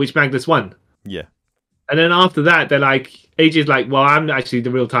 which Magnus won. Yeah. And then after that, they're like, AJ's like, well, I'm actually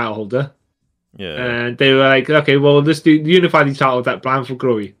the real title holder. Yeah. And they were like, okay, well, let's unify these titles at Bound for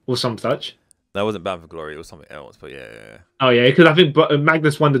Glory or some such. That wasn't Bound for Glory, it was something else, but yeah. Oh yeah, because I think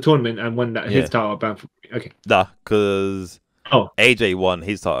Magnus won the tournament and won his title at Bound for Glory. Okay. Nah, because AJ won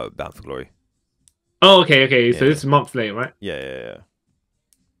his title at Bound for Glory. Oh, okay. So this is months later, right? Yeah.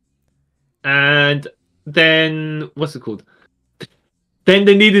 And then what's it called? Then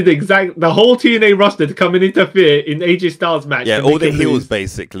they needed the whole TNA roster to come and interfere in AJ Styles' match. Yeah, all the heels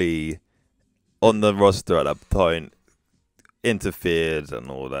basically on the roster at that point interfered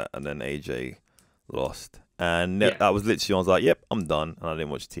and all that, and then AJ lost. And that was literally, I was like, yep, I'm done. And I didn't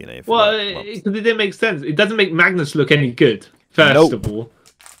watch TNA for it didn't make sense. It doesn't make Magnus look any good, first of all.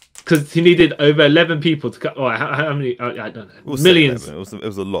 Because he needed over 11 people to cut. Oh, how many? I don't know. Millions. It was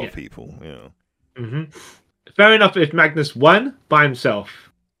a lot of people, Fair enough if Magnus won by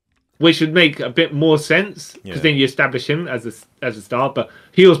himself, which would make a bit more sense because then you establish him as a star. But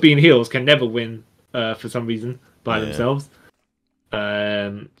heels being heels can never win for some reason by themselves.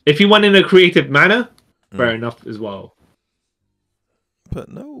 If he won in a creative manner, fair enough as well. But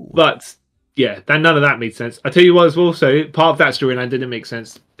no. But none of that made sense. I tell you what, was also part of that storyline didn't make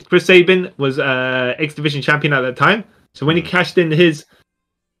sense. Chris Sabin was X Division champion at that time, so when he cashed in his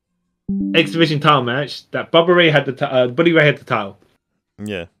X Division title match, that Buddy Ray had the title.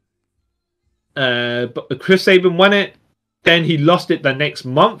 Yeah. But Chris Sabin won it. Then he lost it the next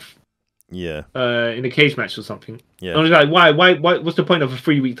month. Yeah. In a cage match or something. Yeah. And I was like, why? What's the point of a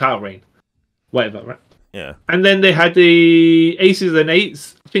 3-week title reign? Whatever, right? Yeah. And then they had the Aces and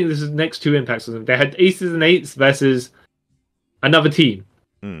Eights. I think this is the next 2 Impacts or something. They had Aces and Eights versus another team.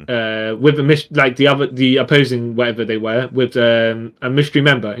 With the opposing whatever they were with a mystery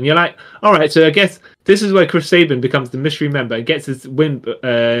member, and you're like, all right, so I guess this is where Chris Sabin becomes the mystery member and gets his win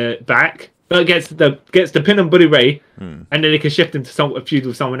back, but gets the pin on Buddy Ray, and then they can shift into a feud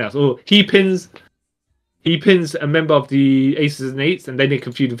with someone else, or he pins a member of the Aces and Eights, and then they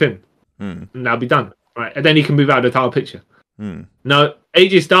can feud with him, and that'll be done, right? And then he can move out of the title picture. Now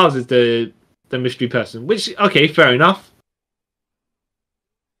AJ Styles is the mystery person, which okay, fair enough.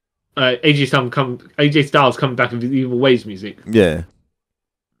 AJ Styles coming back with Evil Ways music. Yeah.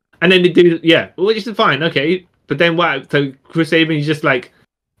 And then they do, which is fine, okay. But then what? So Chris Sabin, he's just like,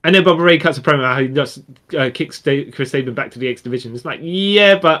 and then Bubba Ray cuts a promo how he just kicks Chris Sabin back to the X Division. It's like,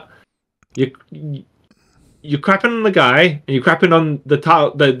 yeah, but you're crapping on the guy and you're crapping on the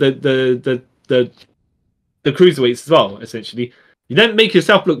cruiserweights as well. Essentially, you don't make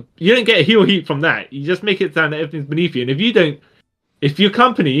yourself look. You don't get a heel heat from that. You just make it sound that everything's beneath you. And if your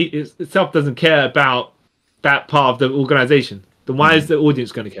company itself doesn't care about that part of the organization, then why is the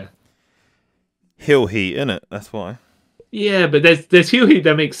audience going to care? Heel heat, innit? That's why. Yeah, but there's heel heat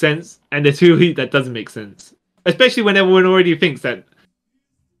that makes sense, and there's heel heat that doesn't make sense. Especially when everyone already thinks that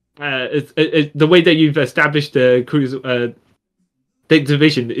the way that you've established the cruise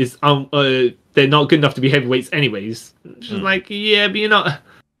division is they're not good enough to be heavyweights anyways. It's just like, yeah, but you're not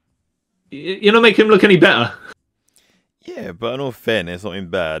making them look any better. Yeah, but in all fairness, not in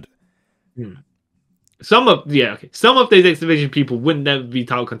bad. Some of those X Division people would never be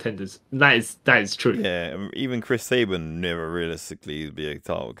title contenders. That is true. Yeah, even Chris Sabin never realistically be a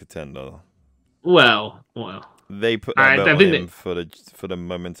title contender. Well, they put that belt on him for the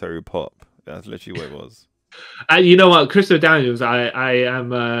momentary pop. That's literally what it was. You know what, Chris Daniels, I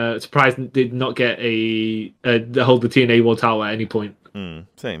am surprised did not get hold the TNA World title at any point.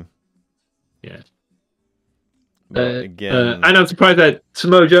 Same. Yeah. Again, and I'm surprised that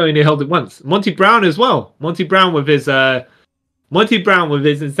Samoa Joe only held it once. Monty Brown as well. Monty Brown with his insane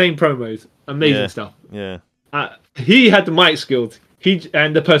promos, amazing stuff. Yeah. He had the mic skills.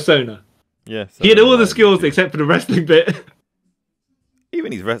 And the persona. Yeah. He had all the skills except for the wrestling bit.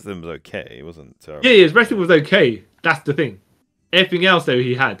 Even his wrestling was okay. It wasn't terrible. Yeah, his wrestling was okay. That's the thing. Everything else though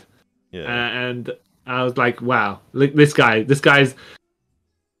he had. Yeah. And I was like, wow, look, this guy's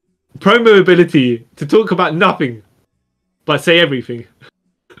promo ability to talk about nothing but say everything.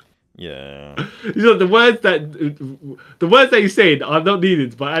 Yeah. You know, the words that he's saying are not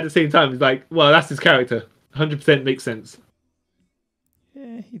needed, but at the same time, it's like, well, that's his character. 100% makes sense.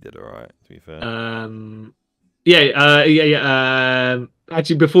 Yeah, he did alright, to be fair.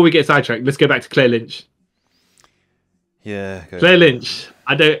 Actually, before we get sidetracked, let's go back to Claire Lynch. Yeah. Claire Lynch.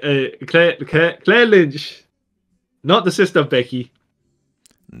 I don't. Claire Lynch, not the sister of Becky.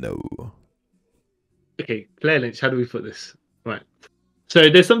 No. Okay, Claire Lynch. How do we put this? Right. So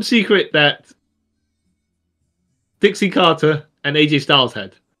there's some secret that Dixie Carter and AJ Styles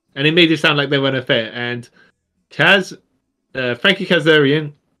had, and it made it sound like they were an affair. And Frankie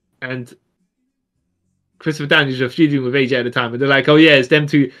Kazarian and Christopher Daniels were feuding with AJ at the time, and they're like, "Oh yeah, it's them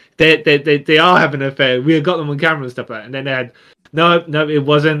two. They are having an affair. We got them on camera and stuff like that." And then they had no, it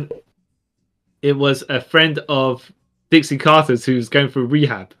wasn't. It was a friend of Dixie Carter's who's going through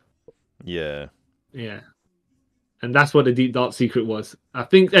rehab. Yeah. Yeah. And that's what the deep dark secret was. I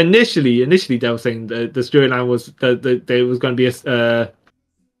think initially they were saying the storyline was there was going to be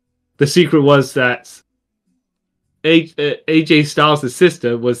the secret was that AJ Styles'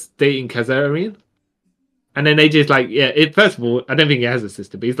 sister was dating Kazarian, and then AJ's like, yeah. First of all, I don't think he has a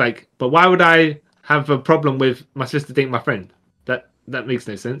sister, but he's like, but why would I have a problem with my sister dating my friend? That makes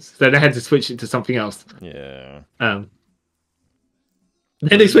no sense. So they had to switch it to something else. Yeah. Then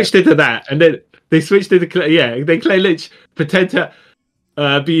they switched it to that, and then they switched it to Then Claire Lynch pretend to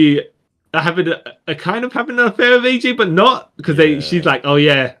be having a kind of having an affair with AJ, but not because she's like, oh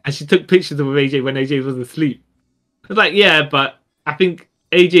yeah, and she took pictures of AJ when AJ was asleep. It's like, yeah, but I think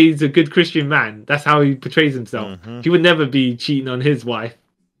AJ's a good Christian man. That's how he portrays himself. He would never be cheating on his wife.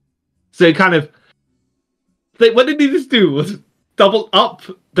 So it kind of like what they needed to do was double up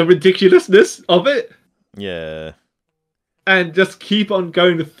the ridiculousness of it. Yeah. And just keep on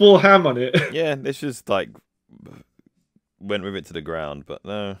going full ham on it. Yeah, this just like went with it to the ground, but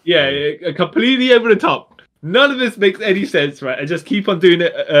no. Yeah, completely over the top. None of this makes any sense, right? And just keep on doing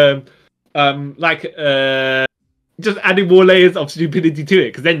it, just adding more layers of stupidity to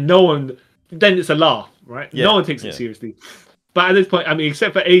it, because then it's a laugh, right? Yeah, no one takes it seriously. But at this point, I mean,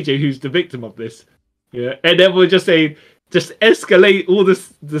 except for AJ, who's the victim of this, yeah, and then we're just saying, just escalate all the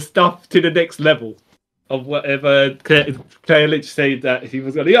stuff to the next level. Of whatever Claire Lynch said that he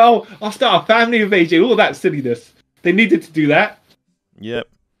was going to, I'll start a family with AJ, all that silliness. They needed to do that. Yep.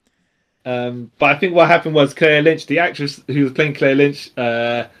 But I think what happened was Claire Lynch, the actress who was playing Claire Lynch,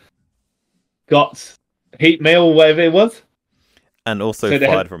 got hate mail or whatever it was. And also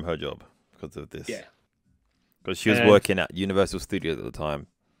fired from her job because of this. Yeah. Because she was working at Universal Studios at the time.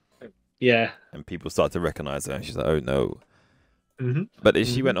 Yeah. And people started to recognize her, and she's like, oh no. Mm-hmm. But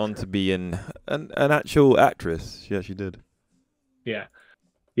she went on to be an actual actress. Yeah, she did. Yeah,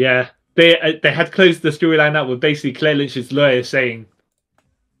 yeah. They had closed the storyline out with basically Claire Lynch's lawyer saying,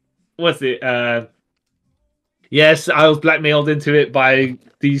 "What's it? Yes, I was blackmailed into it by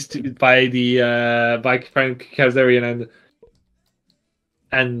these two, by Frank Kazarian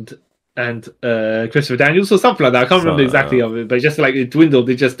and Christopher Daniels or something like that. I can't remember exactly of it, but just like it dwindled.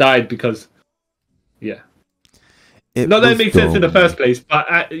 It just died because, yeah." Not that it makes sense in the first place, but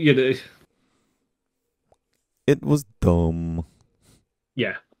it was dumb.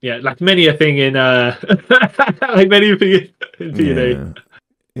 Yeah, like many a thing in like many a thing in TNA.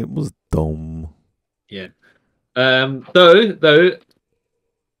 It was dumb. Yeah. Though,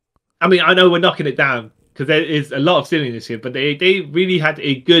 I mean, I know we're knocking it down because there is a lot of silliness here, but they really had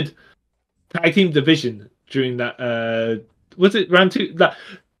a good tag team division during that. Was it round two? Like,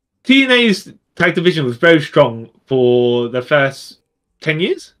 TNA's tag division was very strong for the first 10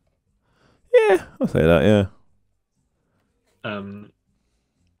 years. Yeah, I'll say that. Yeah.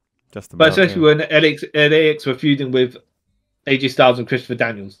 Just about, but especially when LAX were feuding with AJ Styles and Christopher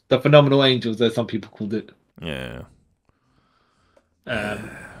Daniels, the Phenomenal Angels, as some people called it. Yeah.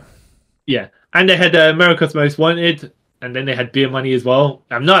 Yeah, and they had America's Most Wanted, and then they had Beer Money as well.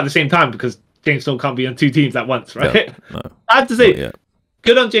 Not at the same time because James Storm can't be on two teams at once, right? No, I have to say,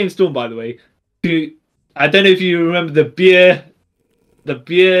 good on James Storm, by the way. I don't know if you remember the beer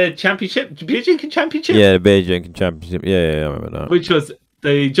championship, beer drinking championship. Yeah, the beer drinking championship. Yeah, I remember that. Which was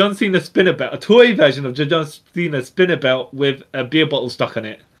the John Cena spinner belt, a toy version of the John Cena spinner belt with a beer bottle stuck on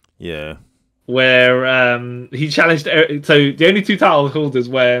it. Yeah. Where he challenged. So the only two title holders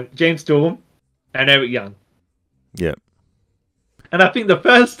were James Storm and Eric Young. Yep. And I think the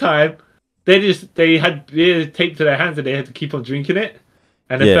first time they had beer taped to their hands and they had to keep on drinking it.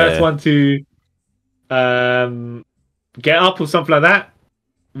 And the first one to get up or something like that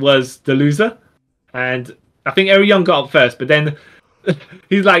was the loser. And I think Eric Young got up first, but then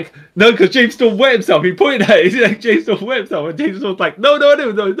he's like, no, because James Storm wet himself. He pointed at it. He's like, James Storm wet himself. And James Storm's like,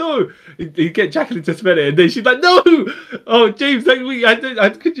 no. He get Jacqueline to smell it. And then she's like, no. Oh, James,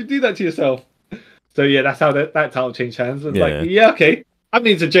 could you do that to yourself? So yeah, that's how that towel changed hands. It's like, yeah, okay. I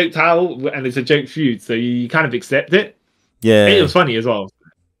mean, it's a joke towel and it's a joke feud, so you kind of accept it. Yeah, it was funny as well.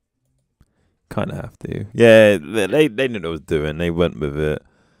 Kind of have to. Yeah, they knew what they was doing. They went with it.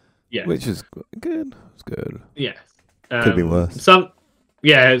 Yeah, which is good. It's good. Yeah, could be worse.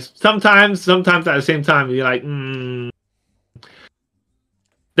 Sometimes at the same time you're like,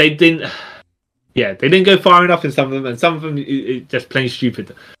 they didn't. Yeah, they didn't go far enough in some of them, and some of them it just plain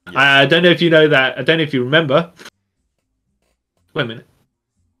stupid. Yeah. I don't know if you know that. I don't know if you remember. Wait a minute.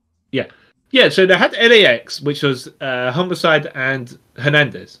 Yeah. So they had LAX, which was Homicide and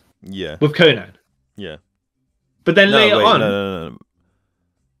Hernandez. Yeah. With Conan. Yeah. But then later on.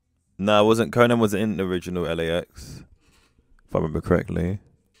 No, it wasn't. Conan wasn't in the original LAX, if I remember correctly.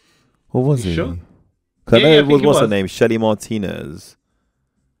 Or was he? Sure? What's her name? Shelly Martinez.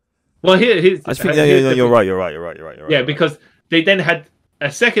 Well, here's. I think you're right. Yeah, because they then had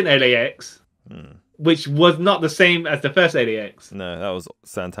a second LAX, which was not the same as the first LAX. No, that was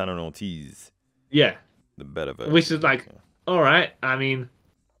Santana and Ortiz. Yeah. The better version. Which is like, all right. I mean,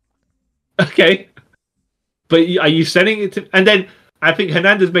 okay, but are you sending it to? And then I think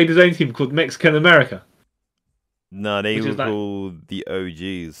Hernandez made his own team called Mexican America. No, they were called the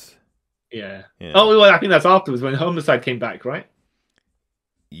OGs. Yeah. Oh, well, I think that's afterwards when Homicide came back, right?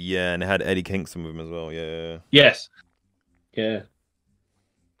 Yeah, and it had Eddie Kingston with him as well. Yeah. Yes. Yeah.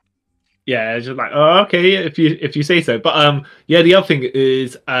 Yeah, it's just like, oh, okay, if you say so. But yeah, the other thing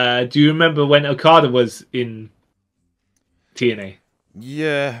is, do you remember when Okada was in TNA?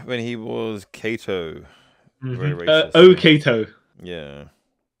 Yeah, when he was Kato. Very racist. Kato. Yeah.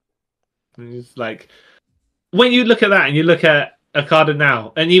 It's like, when you look at that and you look at Okada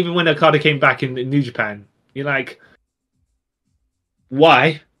now, and even when Okada came back in New Japan, you're like,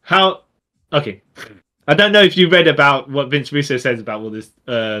 why? How? Okay. I don't know if you read about what Vince Russo says about all this,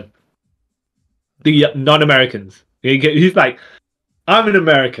 the non-Americans. He's like, I'm an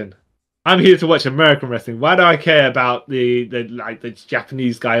American. I'm here to watch American wrestling. Why do I care about the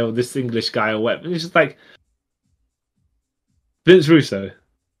Japanese guy or this English guy or whatever? And it's just like, Vince Russo,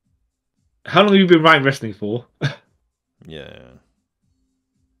 how long have you been writing wrestling for? Yeah.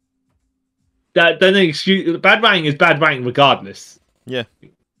 Don't excuse. Bad writing is bad writing regardless. Yeah.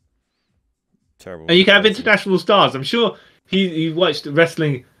 Terrible. And you can have international stars. I'm sure he watched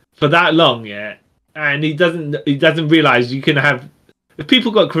wrestling for that long, yeah, and he doesn't realize you can have, if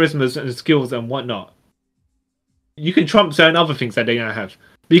people got charisma and skills and whatnot, you can trump certain other things that they don't have.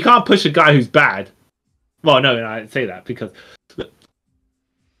 But you can't push a guy who's bad. Well, no, I say that because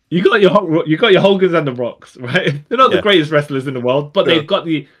you got your Hogans and the Rocks, right? They're not the greatest wrestlers in the world, but they've got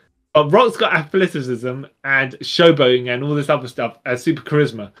the Rock's got athleticism and showboating and all this other stuff as super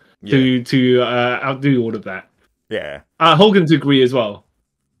charisma to outdo all of that. Yeah, Hogan's agree as well.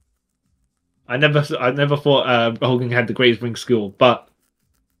 I never thought Hogan had the greatest ring skill, but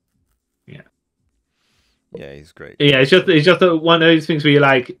yeah, he's great. Yeah, it's just one of those things where you're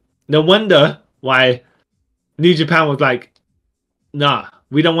like, no wonder why New Japan was like, nah,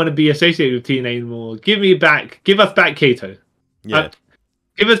 we don't want to be associated with TNA anymore. Give us back Kato. Yeah.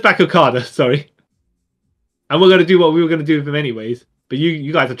 Give us back Okada, sorry. And we're gonna do what we were gonna do with him anyways. But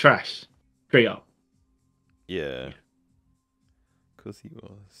you guys are trash. Straight up. Yeah. Because he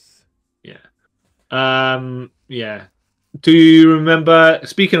was. Yeah. Yeah. Do you remember,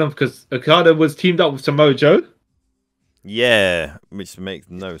 speaking of, because Okada was teamed up with Samoa Joe? Yeah, which makes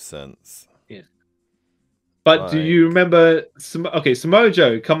no sense. Yeah. But do you remember, Samoa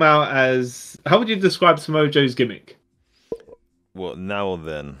Joe come out as, how would you describe Samoa Joe's gimmick? What, now or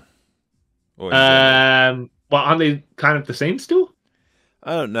then? Well, aren't they kind of the same still?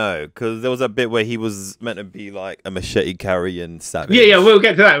 I don't know, because there was a bit where he was meant to be like a machete carrying savage. Yeah, we'll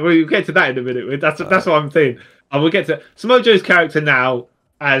get to that. We'll get to that in a minute. That's what I'm saying. And we'll get to Samoa Joe's character now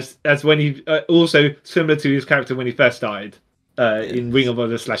as when he also similar to his character when he first started in Ring of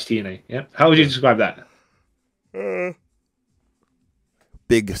Honor / TNA. Yeah, how would you describe that?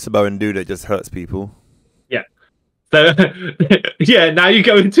 Big Samoan dude that just hurts people. Yeah. So yeah, now you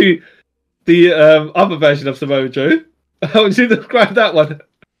go into the other version of Samoa Joe. How would you describe that one?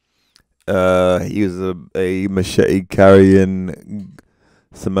 He was a machete carrying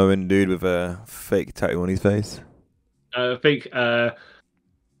Samoan dude with a fake tattoo on his face. Fake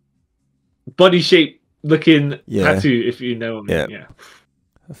body shape looking tattoo, if you know what I mean.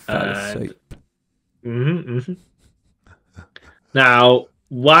 Yeah. Shape. Now,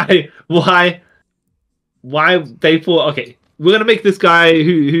 why they thought, okay, we're gonna make this guy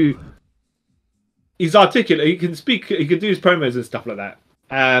who he's articulate. He can speak. He can do his promos and stuff like that.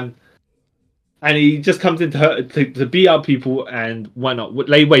 And he just comes in to beat up people and why not?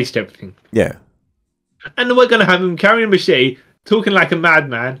 Lay waste everything. Yeah. And then we're gonna have him carrying a machete, talking like a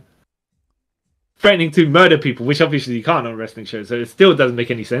madman, threatening to murder people, which obviously you can't on a wrestling show. So it still doesn't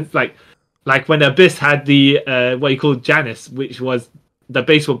make any sense. Like when Abyss had the what he called Janice, which was the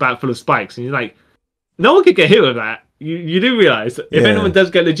baseball bat full of spikes, and you're like, no one could get hit with that. You do realize if anyone does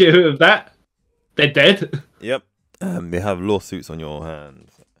get legit hit with that, they're dead. Yep. They have lawsuits on your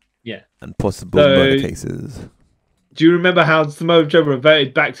hands. Yeah. And possible murder cases. Do you remember how Samoa Joe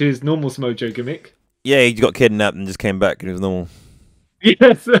reverted back to his normal Samoa Joe gimmick? Yeah, he got kidnapped and just came back and it was normal.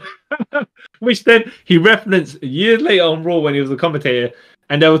 Yes. Which then he referenced years later on Raw when he was a commentator.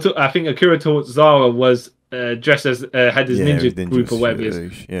 And they were I think Akira Tozawa was dressed as had his ninja group or whatever it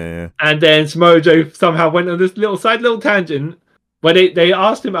is. Yeah. And then Samoa Joe somehow went on this little tangent where they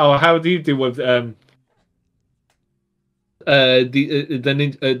asked him, "Oh, how do you deal with the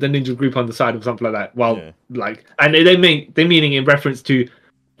ninja group on the side or something like that?" Well, and they meaning in reference to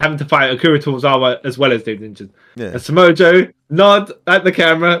having to fight Akira Tozawa as well as the ninjas. Yeah. And Samoa Joe nod at the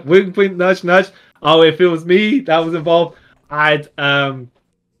camera, wink, wink, nudge, nudge. Oh, if it was me that was involved, I'd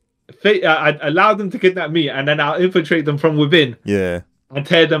allow them to kidnap me, and then I'll infiltrate them from within. Yeah. And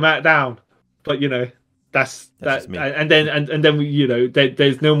tear them down. But that's that. And then we,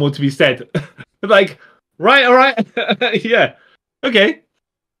 there's no more to be said. Like, right, all right, yeah, okay.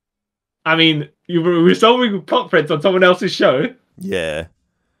 I mean, you were solving plot threads on someone else's show. Yeah.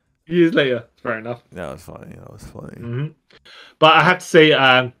 Years later, fair enough. That was funny. Mm-hmm. But I have to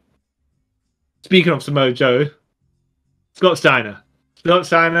say, speaking of Samoa Joe, Scott Steiner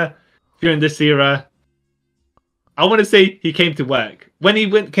during this era, I want to say he came to work. When he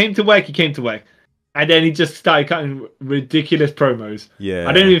came to work, and then he just started cutting ridiculous promos. Yeah,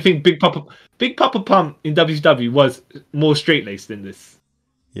 I don't even think Big Papa Pump in WCW was more straight laced than this.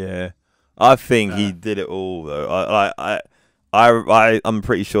 Yeah, I think he did it all though. I'm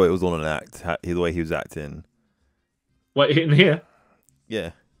pretty sure it was all an act. The way he was acting. What, in here?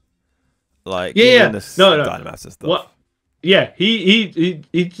 Yeah. Like no, Dynamaster stuff. What? Yeah, he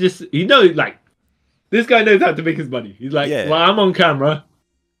knows, like, this guy knows how to make his money. He's like, well, I'm on camera,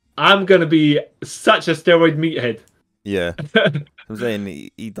 I'm gonna be such a steroid meathead. Yeah, I'm saying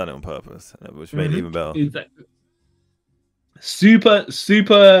he done it on purpose, which made it even better. He's like, super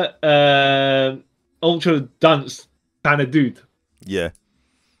ultra dunce kind of dude. Yeah.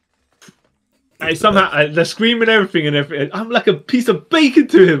 And somehow they're screaming everything. I'm like a piece of bacon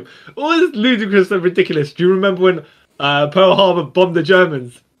to him. All this ludicrous and ridiculous. Do you remember when Pearl Harbor bombed the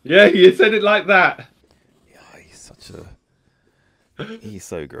Germans? Yeah, he said it like that. Yeah, he's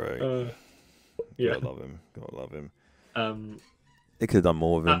so great. Yeah, gotta love him. They could have done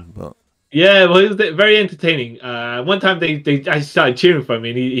more with him, but yeah, well, it was very entertaining. One time I started cheering for him,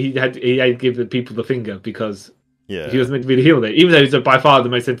 and he had to give the people the finger because he was meant to be the heel there, even though he's by far the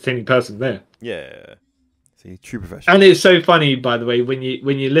most entertaining person there. Yeah, see, true professional. And it's so funny, by the way, when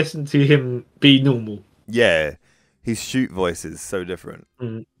you listen to him be normal. Yeah, his shoot voice is so different.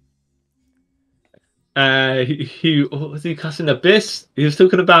 What was he cussing Abyss? He was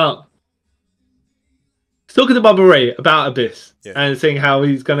talking about Bubba Ray about Abyss and saying how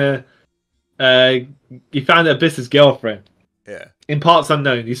he's gonna he found Abyss's girlfriend. Yeah. In Parts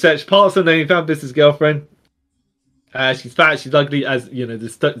Unknown. He searched Parts Unknown, he found Abyss's girlfriend. She's fat, she's ugly, as you know,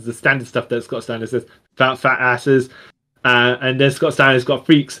 the standard stuff that Scott Steiner says, fat asses. And then Scott Steiner's got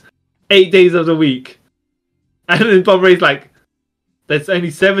freaks 8 days of the week. And then Bob Ray's like, there's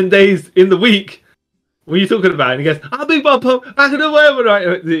only 7 days in the week. What are you talking about? And he goes, I'm Big Bob Pump, I can do whatever, right?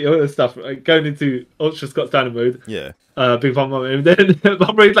 All this stuff, like, going into Ultra Scott Steiner mode. Yeah. Big Bob Pump. And then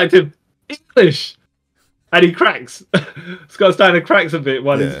Bob Ray's like to him, English! And he cracks. Scott Steiner cracks a bit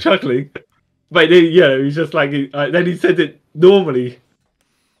while he's chuckling. But then, he's just like, then he said it normally.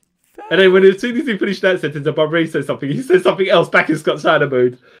 And then as soon as he finished that sentence, and Bob Ray said something, he said something else back in Scott Steiner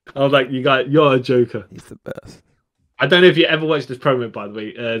mode. I was like, you're a joker. He's the best. I don't know if you ever watched this promo, by the way.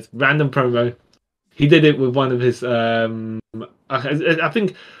 It's a random promo. He did it with one of his, I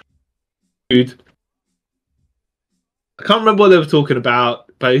think, dude. I can't remember what they were talking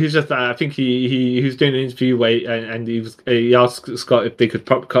about, but he was just, I think he was doing an interview and he asked Scott if they could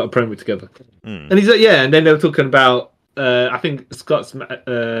cut a promo together. And he's like, yeah, and then they were talking about, I think Scott's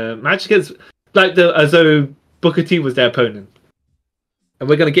match against, like, as though Booker T was their opponent. And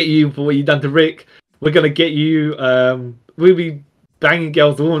we're going to get you for what you done to Rick. We're going to get you, we'll be banging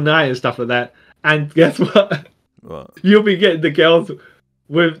girls all night and stuff like that. And guess what? What? You'll be getting the girls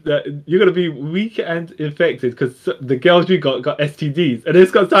you're gonna be weak and infected because the girls you got STDs, and then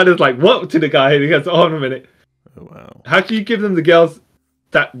Scott Steiner's like, what to the guy? And he goes, hold on a minute. Oh, wow. How can you give them the girls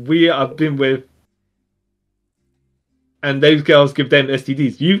that we have been with, and those girls give them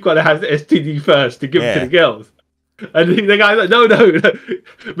STDs? You've got to have the STD first to give them to the girls. And the guy's like, no.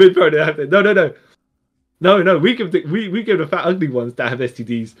 No. We give the fat ugly ones that have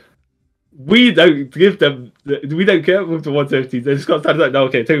STDs. We don't give them. We don't care with the ones with STDs. They just got started like, no,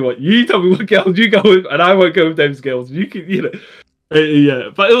 okay. Tell you what, you tell me what girls you go with, and I won't go with those girls. You can, yeah.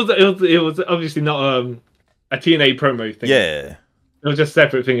 But it was obviously not a TNA promo thing. Yeah. It was just a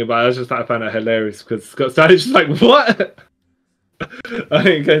separate thing about it. I was just like, I found that hilarious because Scott Steiner's just like, what? I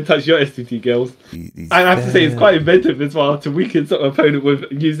ain't going to touch your STD, girls. I have to say, it's quite inventive as well to weaken sort of opponent with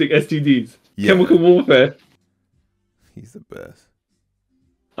using STDs. Yeah. Chemical warfare. He's the best.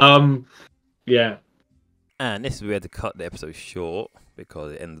 Yeah. And this is where we had to cut the episode short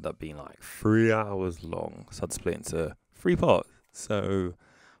because it ended up being like 3 hours long. So I had to split into 3 parts. So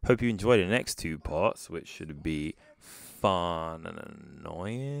hope you enjoyed the next 2 parts, which should be fun and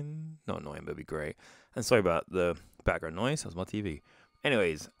annoying. Not annoying, but it'd be great. And sorry about the background noise. That was my TV.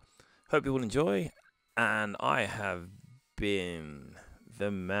 Anyways, hope you all enjoy. And I have been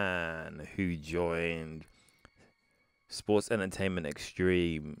the man who joined Sports Entertainment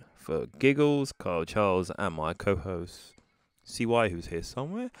Extreme for Giggles, Kyle Charles, and my co-host CY, who's here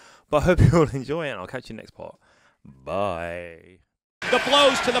somewhere. But I hope you all enjoy, and I'll catch you next part. Bye. The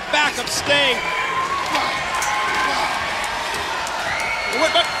blows to the back of Sting.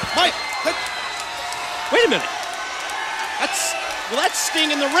 Mike, Wait a minute. That's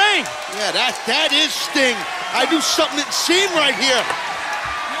Sting in the ring. Yeah, that is Sting. I do something that seem right here.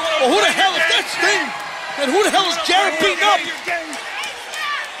 Well, who the hell is that Sting? And who the hell is Jarrett beating up?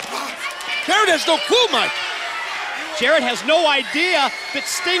 Jarrett has no clue, Mike. Jarrett has no idea that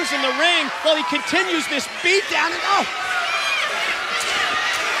Sting's in the ring while he continues this beatdown. Oh!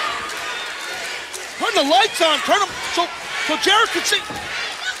 Turn the lights on. Turn them so Jarrett can see.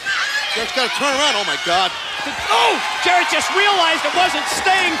 Jarrett's got to turn around. Oh, my God. Oh! Jarrett just realized it wasn't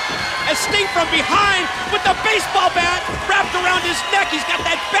Sting. As Sting from behind with the baseball bat wrapped around his neck. He's got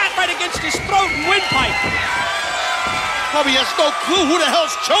that bat right against his throat and windpipe. Probably has no clue who the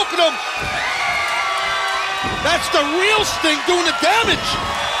hell's choking him. That's the real Sting doing the damage.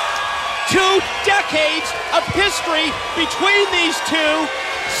 2 decades of history between these two.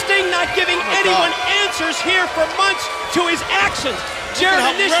 Sting not giving anyone answers here for months to his actions. Jarrett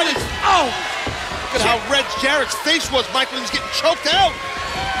initially. Oh! Look at how red Jarrett's face was, Michael. He was getting choked out.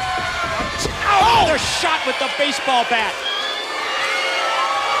 Oh! Another shot with the baseball bat.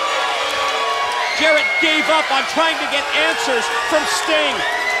 Jarrett gave up on trying to get answers from Sting.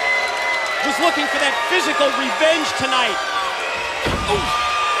 Was looking for that physical revenge tonight. Ooh.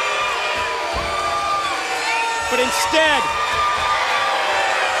 But instead,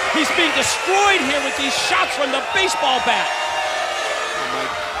 he's being destroyed here with these shots from the baseball bat. Oh my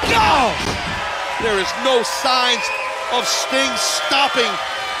God! There is no signs of Sting stopping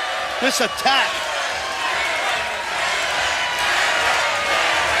this attack.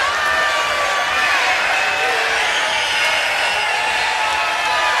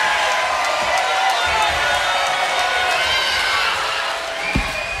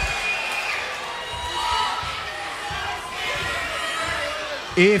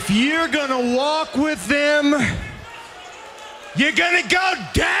 If you're gonna walk with them, you're gonna go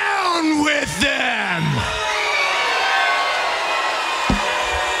down with them!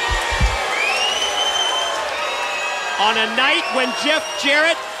 On a night when Jeff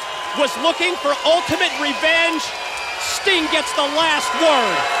Jarrett was looking for ultimate revenge, Sting gets the last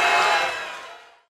word.